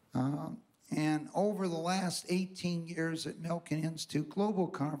 And over the last 18 years at Milken Institute Global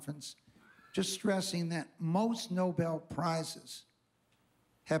Conference, just stressing that most Nobel Prizes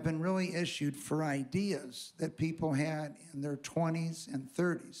have been really issued for ideas that people had in their 20s and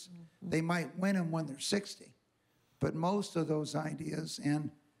 30s. They might win them when they're 60, but most of those ideas,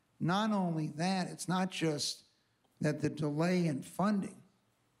 and not only that, it's not just that the delay in funding,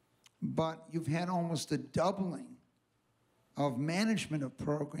 but you've had almost a doubling of management of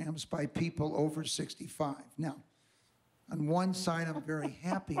programs by people over 65. Now, on one side, I'm very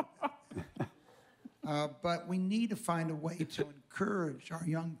happy about that. But we need to find a way to encourage our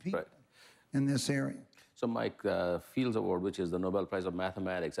young people in this area. So Mike, Fields Award, which is the Nobel Prize of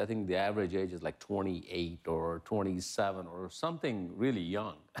Mathematics, I think the average age is like 28 or 27 or something really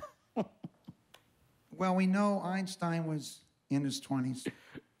young. Well, we know Einstein was in his 20s.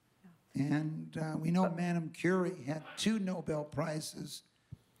 And we know Madame Curie had 2 Nobel Prizes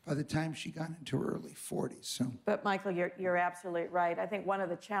by the time she got into her early 40s. So, But Michael, you're absolutely right. I think one of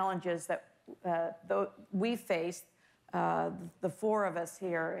the challenges that we face, the 4 of us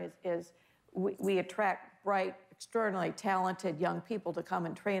here, is we attract bright, extraordinarily talented young people to come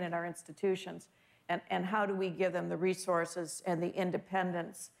and train in our institutions. And how do we give them the resources and the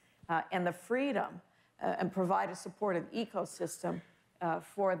independence and the freedom and provide a supportive ecosystem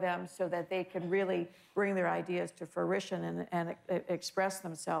for them so that they can really bring their ideas to fruition and express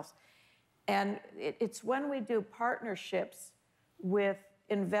themselves. And it's when we do partnerships with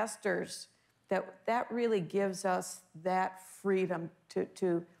investors that really gives us that freedom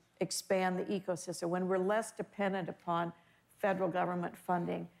to expand the ecosystem. When we're less dependent upon federal government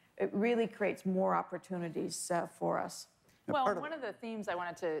funding, it really creates more opportunities for us. Well, one of the themes I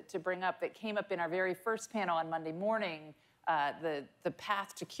wanted to bring up that came up in our very first panel on Monday morning, the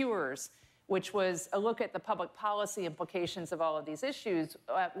path to cures, which was a look at the public policy implications of all of these issues,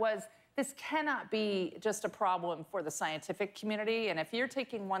 was this cannot be just a problem for the scientific community. And if you're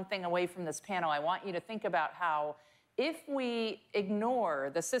taking one thing away from this panel, I want you to think about how if we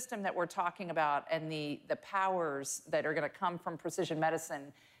ignore the system that we're talking about and the powers that are going to come from precision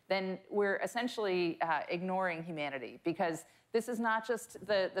medicine, then we're essentially ignoring humanity, because this is not just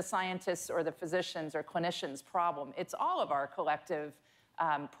the scientists or the physicians or clinicians' problem. It's all of our collective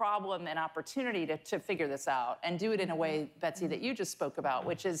problem and opportunity to figure this out and do it in a way, Betsy, that you just spoke about,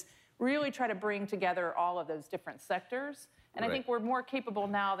 which is really try to bring together all of those different sectors. And I think we're more capable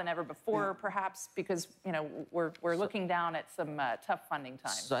now than ever before, perhaps because we're looking down at some tough funding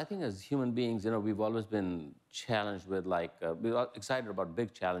times. So I think as human beings, we've always been challenged with we're excited about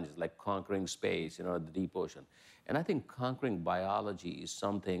big challenges like conquering space, the deep ocean. And I think conquering biology is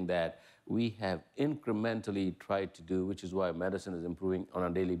something that we have incrementally tried to do, which is why medicine is improving on a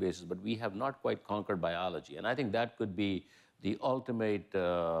daily basis. But we have not quite conquered biology. And I think that could be the ultimate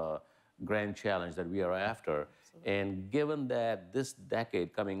grand challenge that we are after. And given that this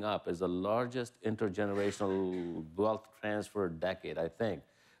decade coming up is the largest intergenerational wealth transfer decade, I think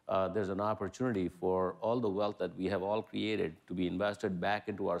there's an opportunity for all the wealth that we have all created to be invested back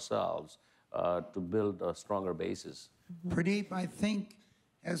into ourselves to build a stronger basis. Pradeep, I think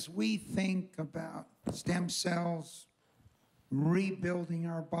as we think about stem cells, rebuilding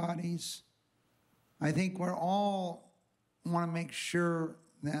our bodies, I think we're all want to make sure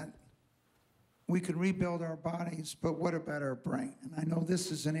that we can rebuild our bodies, but what about our brain? And I know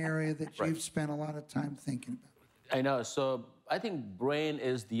this is an area that you've spent a lot of time thinking about. I know. So I think brain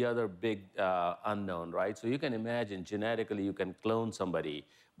is the other big unknown, right? So you can imagine genetically you can clone somebody,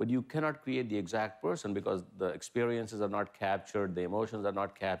 but you cannot create the exact person because the experiences are not captured, the emotions are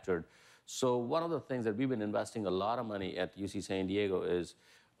not captured. So one of the things that we've been investing a lot of money at UC San Diego is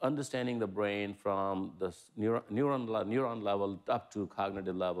understanding the brain from the neuron level up to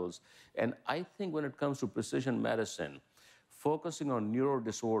cognitive levels. And I think when it comes to precision medicine, focusing on neuro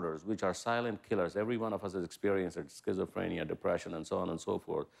disorders, which are silent killers, every one of us has experienced it, schizophrenia, depression, and so on and so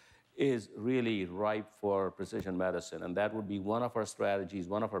forth, is really ripe for precision medicine. And that would be one of our strategies,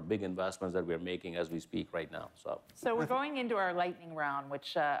 one of our big investments that we're making as we speak right now. So we're going into our lightning round,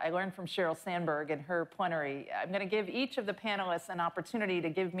 which I learned from Sheryl Sandberg in her plenary. I'm going to give each of the panelists an opportunity to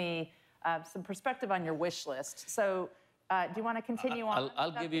give me some perspective on your wish list. So do you want to continue on? I'll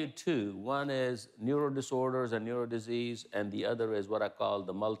give you two. One is neuro disorders and neurodisease, and the other is what I call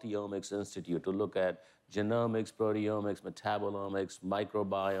the Multi-omics Institute, to look at genomics, proteomics, metabolomics,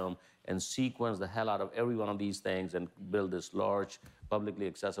 microbiome, and sequence the hell out of every one of these things and build this large, publicly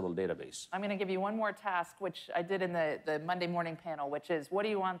accessible database. I'm going to give you one more task, which I did in the Monday morning panel, which is, what do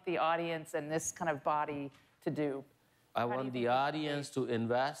you want the audience and this kind of body to do? I want the audience to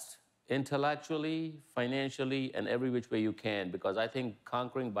invest intellectually, financially, and every which way you can, because I think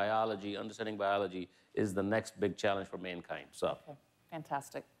conquering biology, understanding biology, is the next big challenge for mankind. So, okay.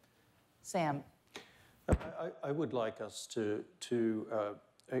 Fantastic. Sam. I would like us to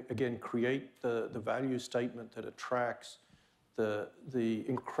again, create the value statement that attracts the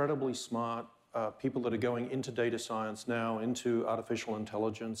incredibly smart people that are going into data science now, into artificial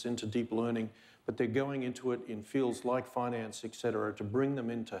intelligence, into deep learning, but they're going into it in fields like finance, et cetera, to bring them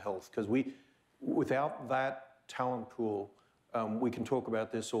into health. Because without that talent pool, we can talk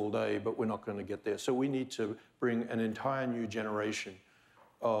about this all day, but we're not going to get there. So we need to bring an entire new generation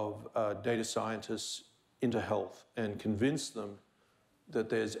of data scientists into health and convince them that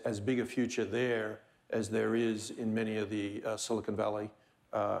there's as big a future there as there is in many of the Silicon Valley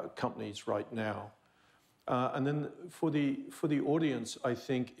companies right now. And then for the audience, I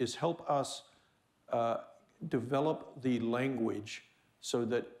think, is help us develop the language so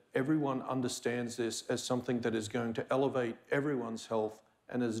that everyone understands this as something that is going to elevate everyone's health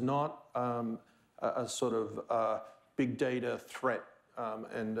and is not a sort of big data threat.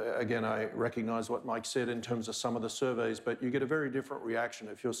 And again, I recognize what Mike said in terms of some of the surveys, but you get a very different reaction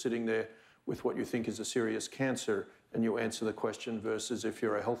if you're sitting there with what you think is a serious cancer and you answer the question versus if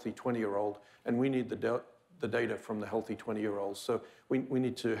you're a healthy 20-year-old. And we need the data from the healthy 20-year-olds. So we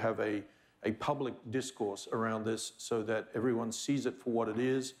need to have a public discourse around this so that everyone sees it for what it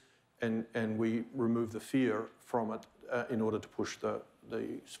is, and we remove the fear from it in order to push the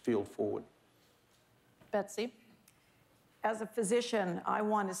field forward. Betsy? As a physician, I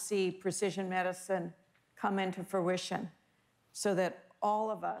want to see precision medicine come into fruition so that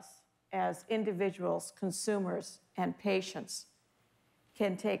all of us as individuals, consumers, and patients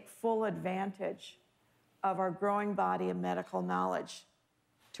can take full advantage of our growing body of medical knowledge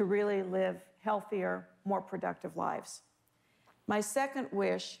to really live healthier, more productive lives. My second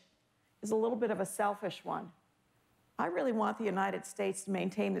wish is a little bit of a selfish one. I really want the United States to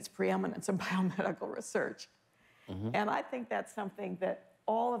maintain its preeminence in biomedical research. And I think that's something that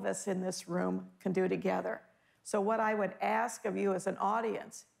all of us in this room can do together. So what I would ask of you as an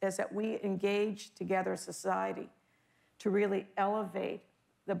audience is that we engage together as society to really elevate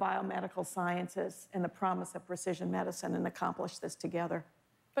the biomedical sciences and the promise of precision medicine and accomplish this together.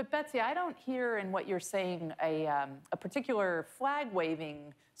 But Betsy, I don't hear in what you're saying a particular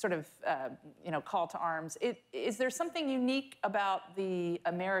flag-waving sort of call to arms. Is there something unique about the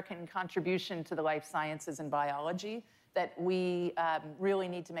American contribution to the life sciences and biology that we really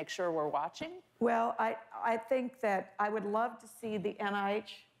need to make sure we're watching? Well, I think that I would love to see the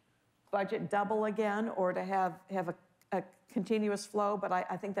NIH budget double again, or to have a continuous flow, but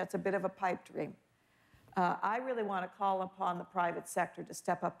I think that's a bit of a pipe dream. I really want to call upon the private sector to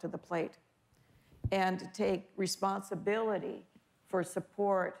step up to the plate and to take responsibility for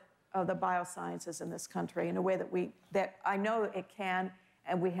support of the biosciences in this country in a way that I know it can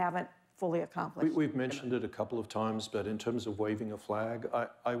and we haven't fully accomplished. We've mentioned it a couple of times, but in terms of waving a flag,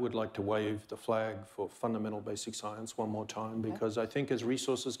 I would like to wave the flag for fundamental basic science one more time, because I think as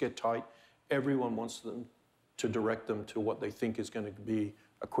resources get tight, everyone wants them to direct them to what they think is going to be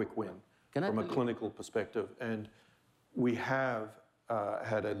a quick win from a clinical perspective. And we have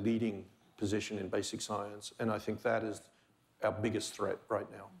had a leading position in basic science, and I think that is our biggest threat right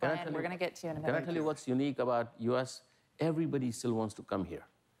now. Brian, we're going to get to you in a minute. Can I tell you what's unique about US? Everybody still wants to come here.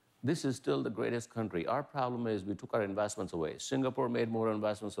 This is still the greatest country. Our problem is we took our investments away. Singapore made more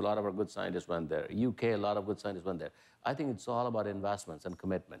investments. A lot of our good scientists went there. UK, a lot of good scientists went there. I think it's all about investments and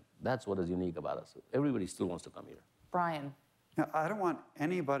commitment. That's what is unique about us. Everybody still wants to come here. Brian. Now, I don't want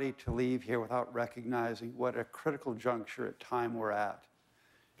anybody to leave here without recognizing what a critical juncture at time we're at.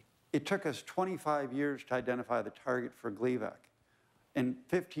 It took us 25 years to identify the target for Gleevec and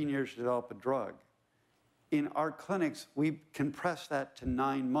 15 years to develop a drug. In our clinics, we compressed that to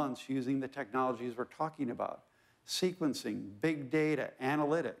 9 months using the technologies we're talking about: sequencing, big data,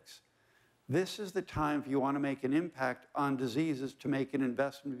 analytics. This is the time, if you want to make an impact on diseases, to make an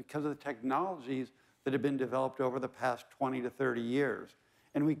investment because of the technologies that have been developed over the past 20 to 30 years.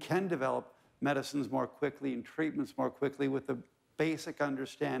 And we can develop medicines more quickly and treatments more quickly with the basic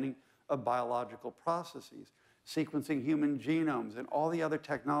understanding of biological processes. Sequencing human genomes and all the other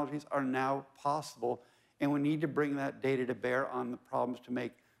technologies are now possible, and we need to bring that data to bear on the problems to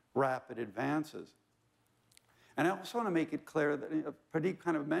make rapid advances. And I also want to make it clear that Pradeep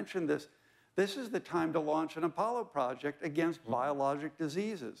kind of mentioned this. This is the time to launch an Apollo project against biologic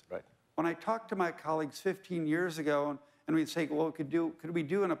diseases. Right. When I talked to my colleagues 15 years ago, and we'd say, well, could we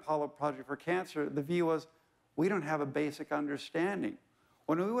do an Apollo project for cancer? The view was, we don't have a basic understanding.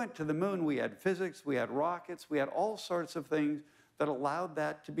 When we went to the moon, we had physics, we had rockets, we had all sorts of things that allowed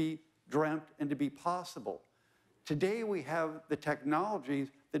that to be dreamt and to be possible. Today, we have the technologies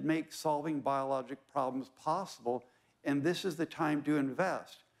that make solving biologic problems possible, and this is the time to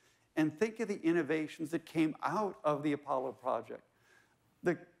invest. And think of the innovations that came out of the Apollo project.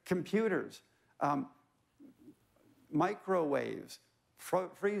 The computers, microwaves,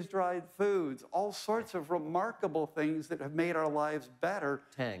 freeze-dried foods, all sorts of remarkable things that have made our lives better.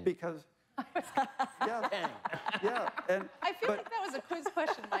 Tang. Because, yeah, yeah. And, I feel like that was a quiz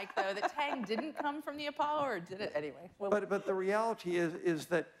question, Mike, though, that Tang didn't come from the Apollo, or did it? Anyway. Well, but the reality is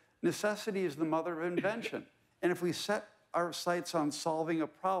that necessity is the mother of invention. And if we set our sights on solving a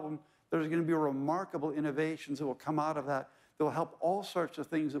problem, there's going to be remarkable innovations that will come out of that that will help all sorts of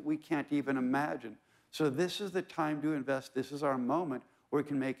things that we can't even imagine. So this is the time to invest. This is our moment where we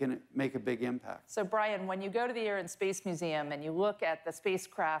can make a big impact. So Brian, when you go to the Air and Space Museum and you look at the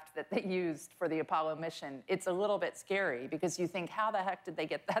spacecraft that they used for the Apollo mission, it's a little bit scary because you think, how the heck did they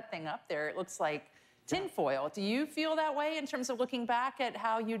get that thing up there? It looks like tinfoil. Do you feel that way in terms of looking back at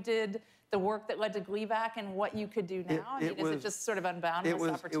how you did the work that led to Gleevec and what you could do now? Is it just sort of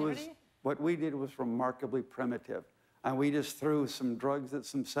unboundless opportunity? What we did was remarkably primitive. And we just threw some drugs at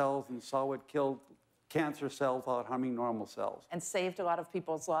some cells and saw what killed cancer cells without harming normal cells. And saved a lot of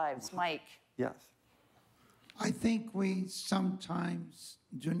people's lives. Mike? Yes. I think we sometimes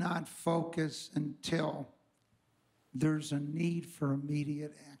do not focus until there's a need for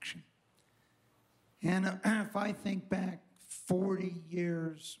immediate action. And if I think back 40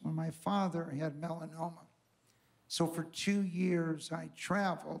 years when my father had melanoma, so for 2 years I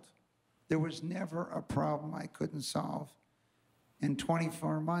traveled. There was never a problem I couldn't solve. In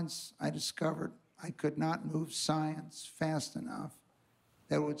 24 months, I discovered I could not move science fast enough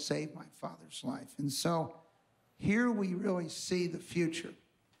that would save my father's life. And so here we really see the future.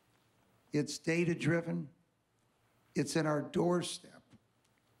 It's data-driven. It's at our doorstep.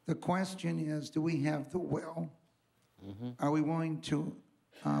 The question is, do we have the will? Are we willing to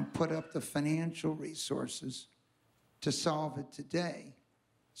put up the financial resources to solve it today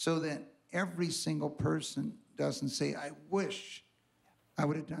so that every single person doesn't say, I wish I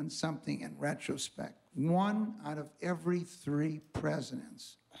would have done something in retrospect. 1 out of every 3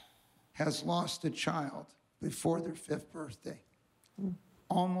 presidents has lost a child before their 5th birthday.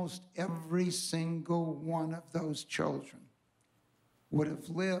 Almost every single one of those children would have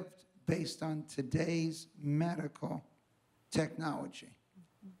lived based on today's medical technology.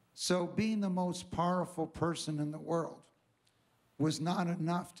 So being the most powerful person in the world was not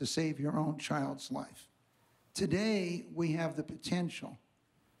enough to save your own child's life. Today, we have the potential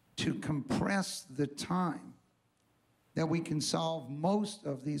to compress the time that we can solve most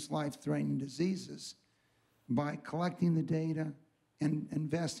of these life-threatening diseases by collecting the data and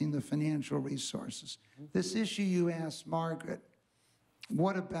investing the financial resources. This issue you asked Margaret,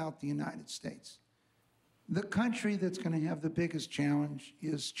 what about the United States? The country that's going to have the biggest challenge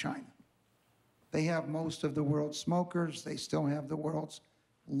is China. They have most of the world's smokers. They still have the world's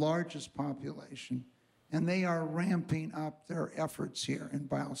largest population. And they are ramping up their efforts here in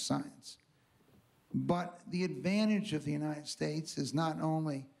bioscience. But the advantage of the United States is not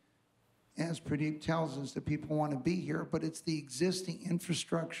only, as Pradeep tells us, that people want to be here, but it's the existing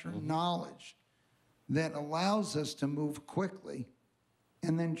infrastructure knowledge that allows us to move quickly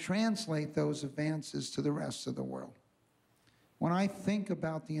and then translate those advances to the rest of the world. When I think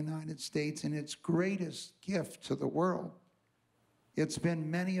about the United States and its greatest gift to the world, it's been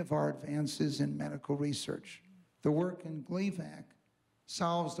many of our advances in medical research. The work in Gleevec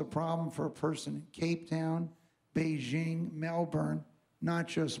solves the problem for a person in Cape Town, Beijing, Melbourne, not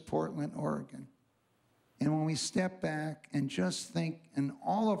just Portland, Oregon. And when we step back and just think in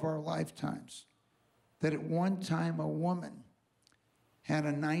all of our lifetimes that at one time a woman had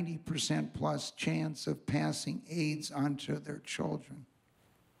a 90% plus chance of passing AIDS onto their children,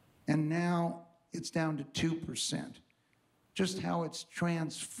 and now it's down to 2%. Just how it's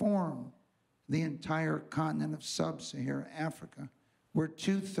transformed the entire continent of sub-Saharan Africa, where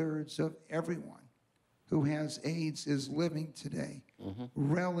 2/3 of everyone who has AIDS is living today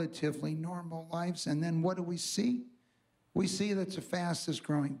relatively normal lives. And then what do we see? We see that's the fastest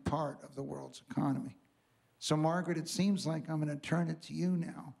growing part of the world's economy. So Margaret, it seems like I'm going to turn it to you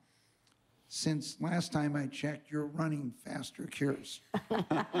now. Since last time I checked, you're running Faster Cures.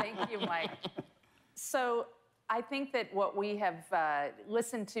 Thank you, Mike. So I think that what we have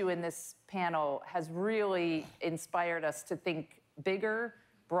listened to in this panel has really inspired us to think bigger,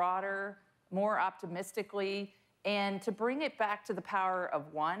 broader, more optimistically, and to bring it back to the power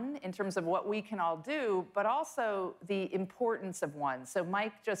of one in terms of what we can all do, but also the importance of one. So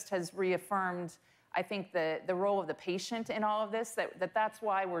Mike just has reaffirmed, I think, the role of the patient in all of this, that's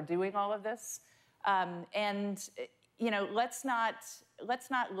why we're doing all of this. And you know, let's not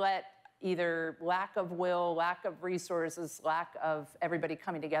let either lack of will, lack of resources, lack of everybody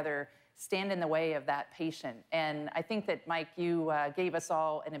coming together stand in the way of that patient. And I think that, Mike, you gave us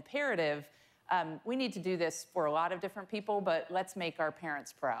all an imperative. We need to do this for a lot of different people, but let's make our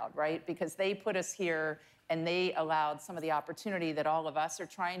parents proud, right? Because they put us here and they allowed some of the opportunity that all of us are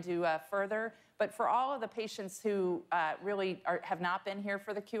trying to further. But for all of the patients who really have not been here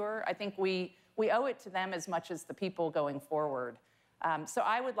for the cure, I think we owe it to them as much as the people going forward. So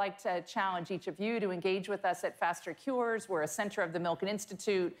I would like to challenge each of you to engage with us at Faster Cures. We're a center of the Milken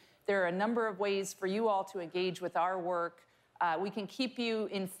Institute. There are a number of ways for you all to engage with our work. We can keep you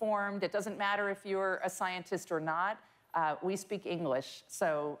informed. It doesn't matter if you're a scientist or not. We speak English,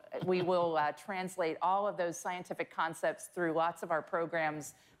 so we will translate all of those scientific concepts through lots of our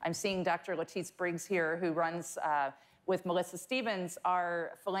programs. I'm seeing Dr. Letice Briggs here, who runs, with Melissa Stevens,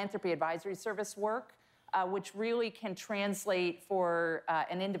 our philanthropy advisory service work, which really can translate for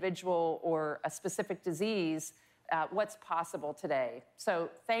an individual or a specific disease what's possible today. So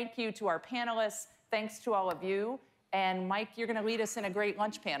thank you to our panelists. Thanks to all of you. And Mike, you're going to lead us in a great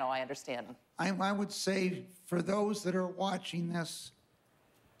lunch panel, I understand. I would say for those that are watching this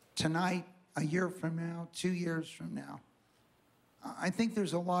tonight, a year from now, 2 years from now, I think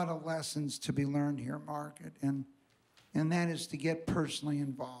there's a lot of lessons to be learned here, Margaret, and that is to get personally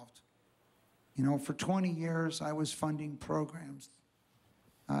involved. You know, for 20 years, I was funding programs.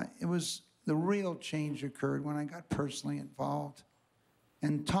 The real change occurred when I got personally involved.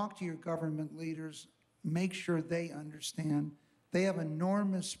 And talk to your government leaders. Make sure they understand they have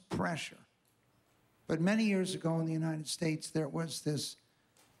enormous pressure. But many years ago in the United States, there was this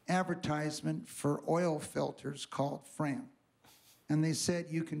advertisement for oil filters called Fram. And they said,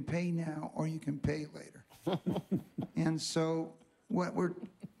 you can pay now or you can pay later. And so what we're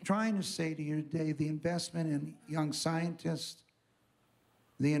trying to say to you today, the investment in young scientists,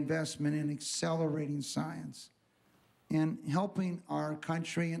 the investment in accelerating science, and helping our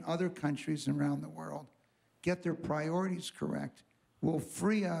country and other countries around the world get their priorities correct will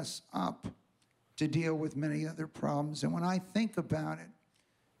free us up to deal with many other problems. And when I think about it,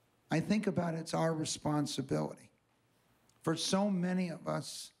 it's our responsibility. For so many of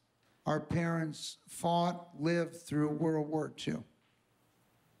us, our parents fought, lived through World War II.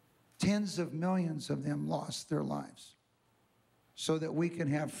 Tens of millions of them lost their lives so that we can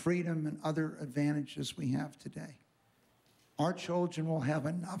have freedom and other advantages we have today. Our children will have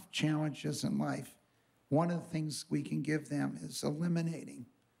enough challenges in life. One of the things we can give them is eliminating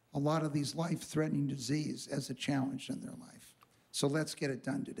a lot of these life-threatening disease as a challenge in their life. So let's get it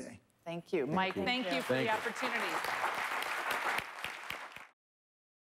done today. Thank you. Mike, thank you for the opportunity.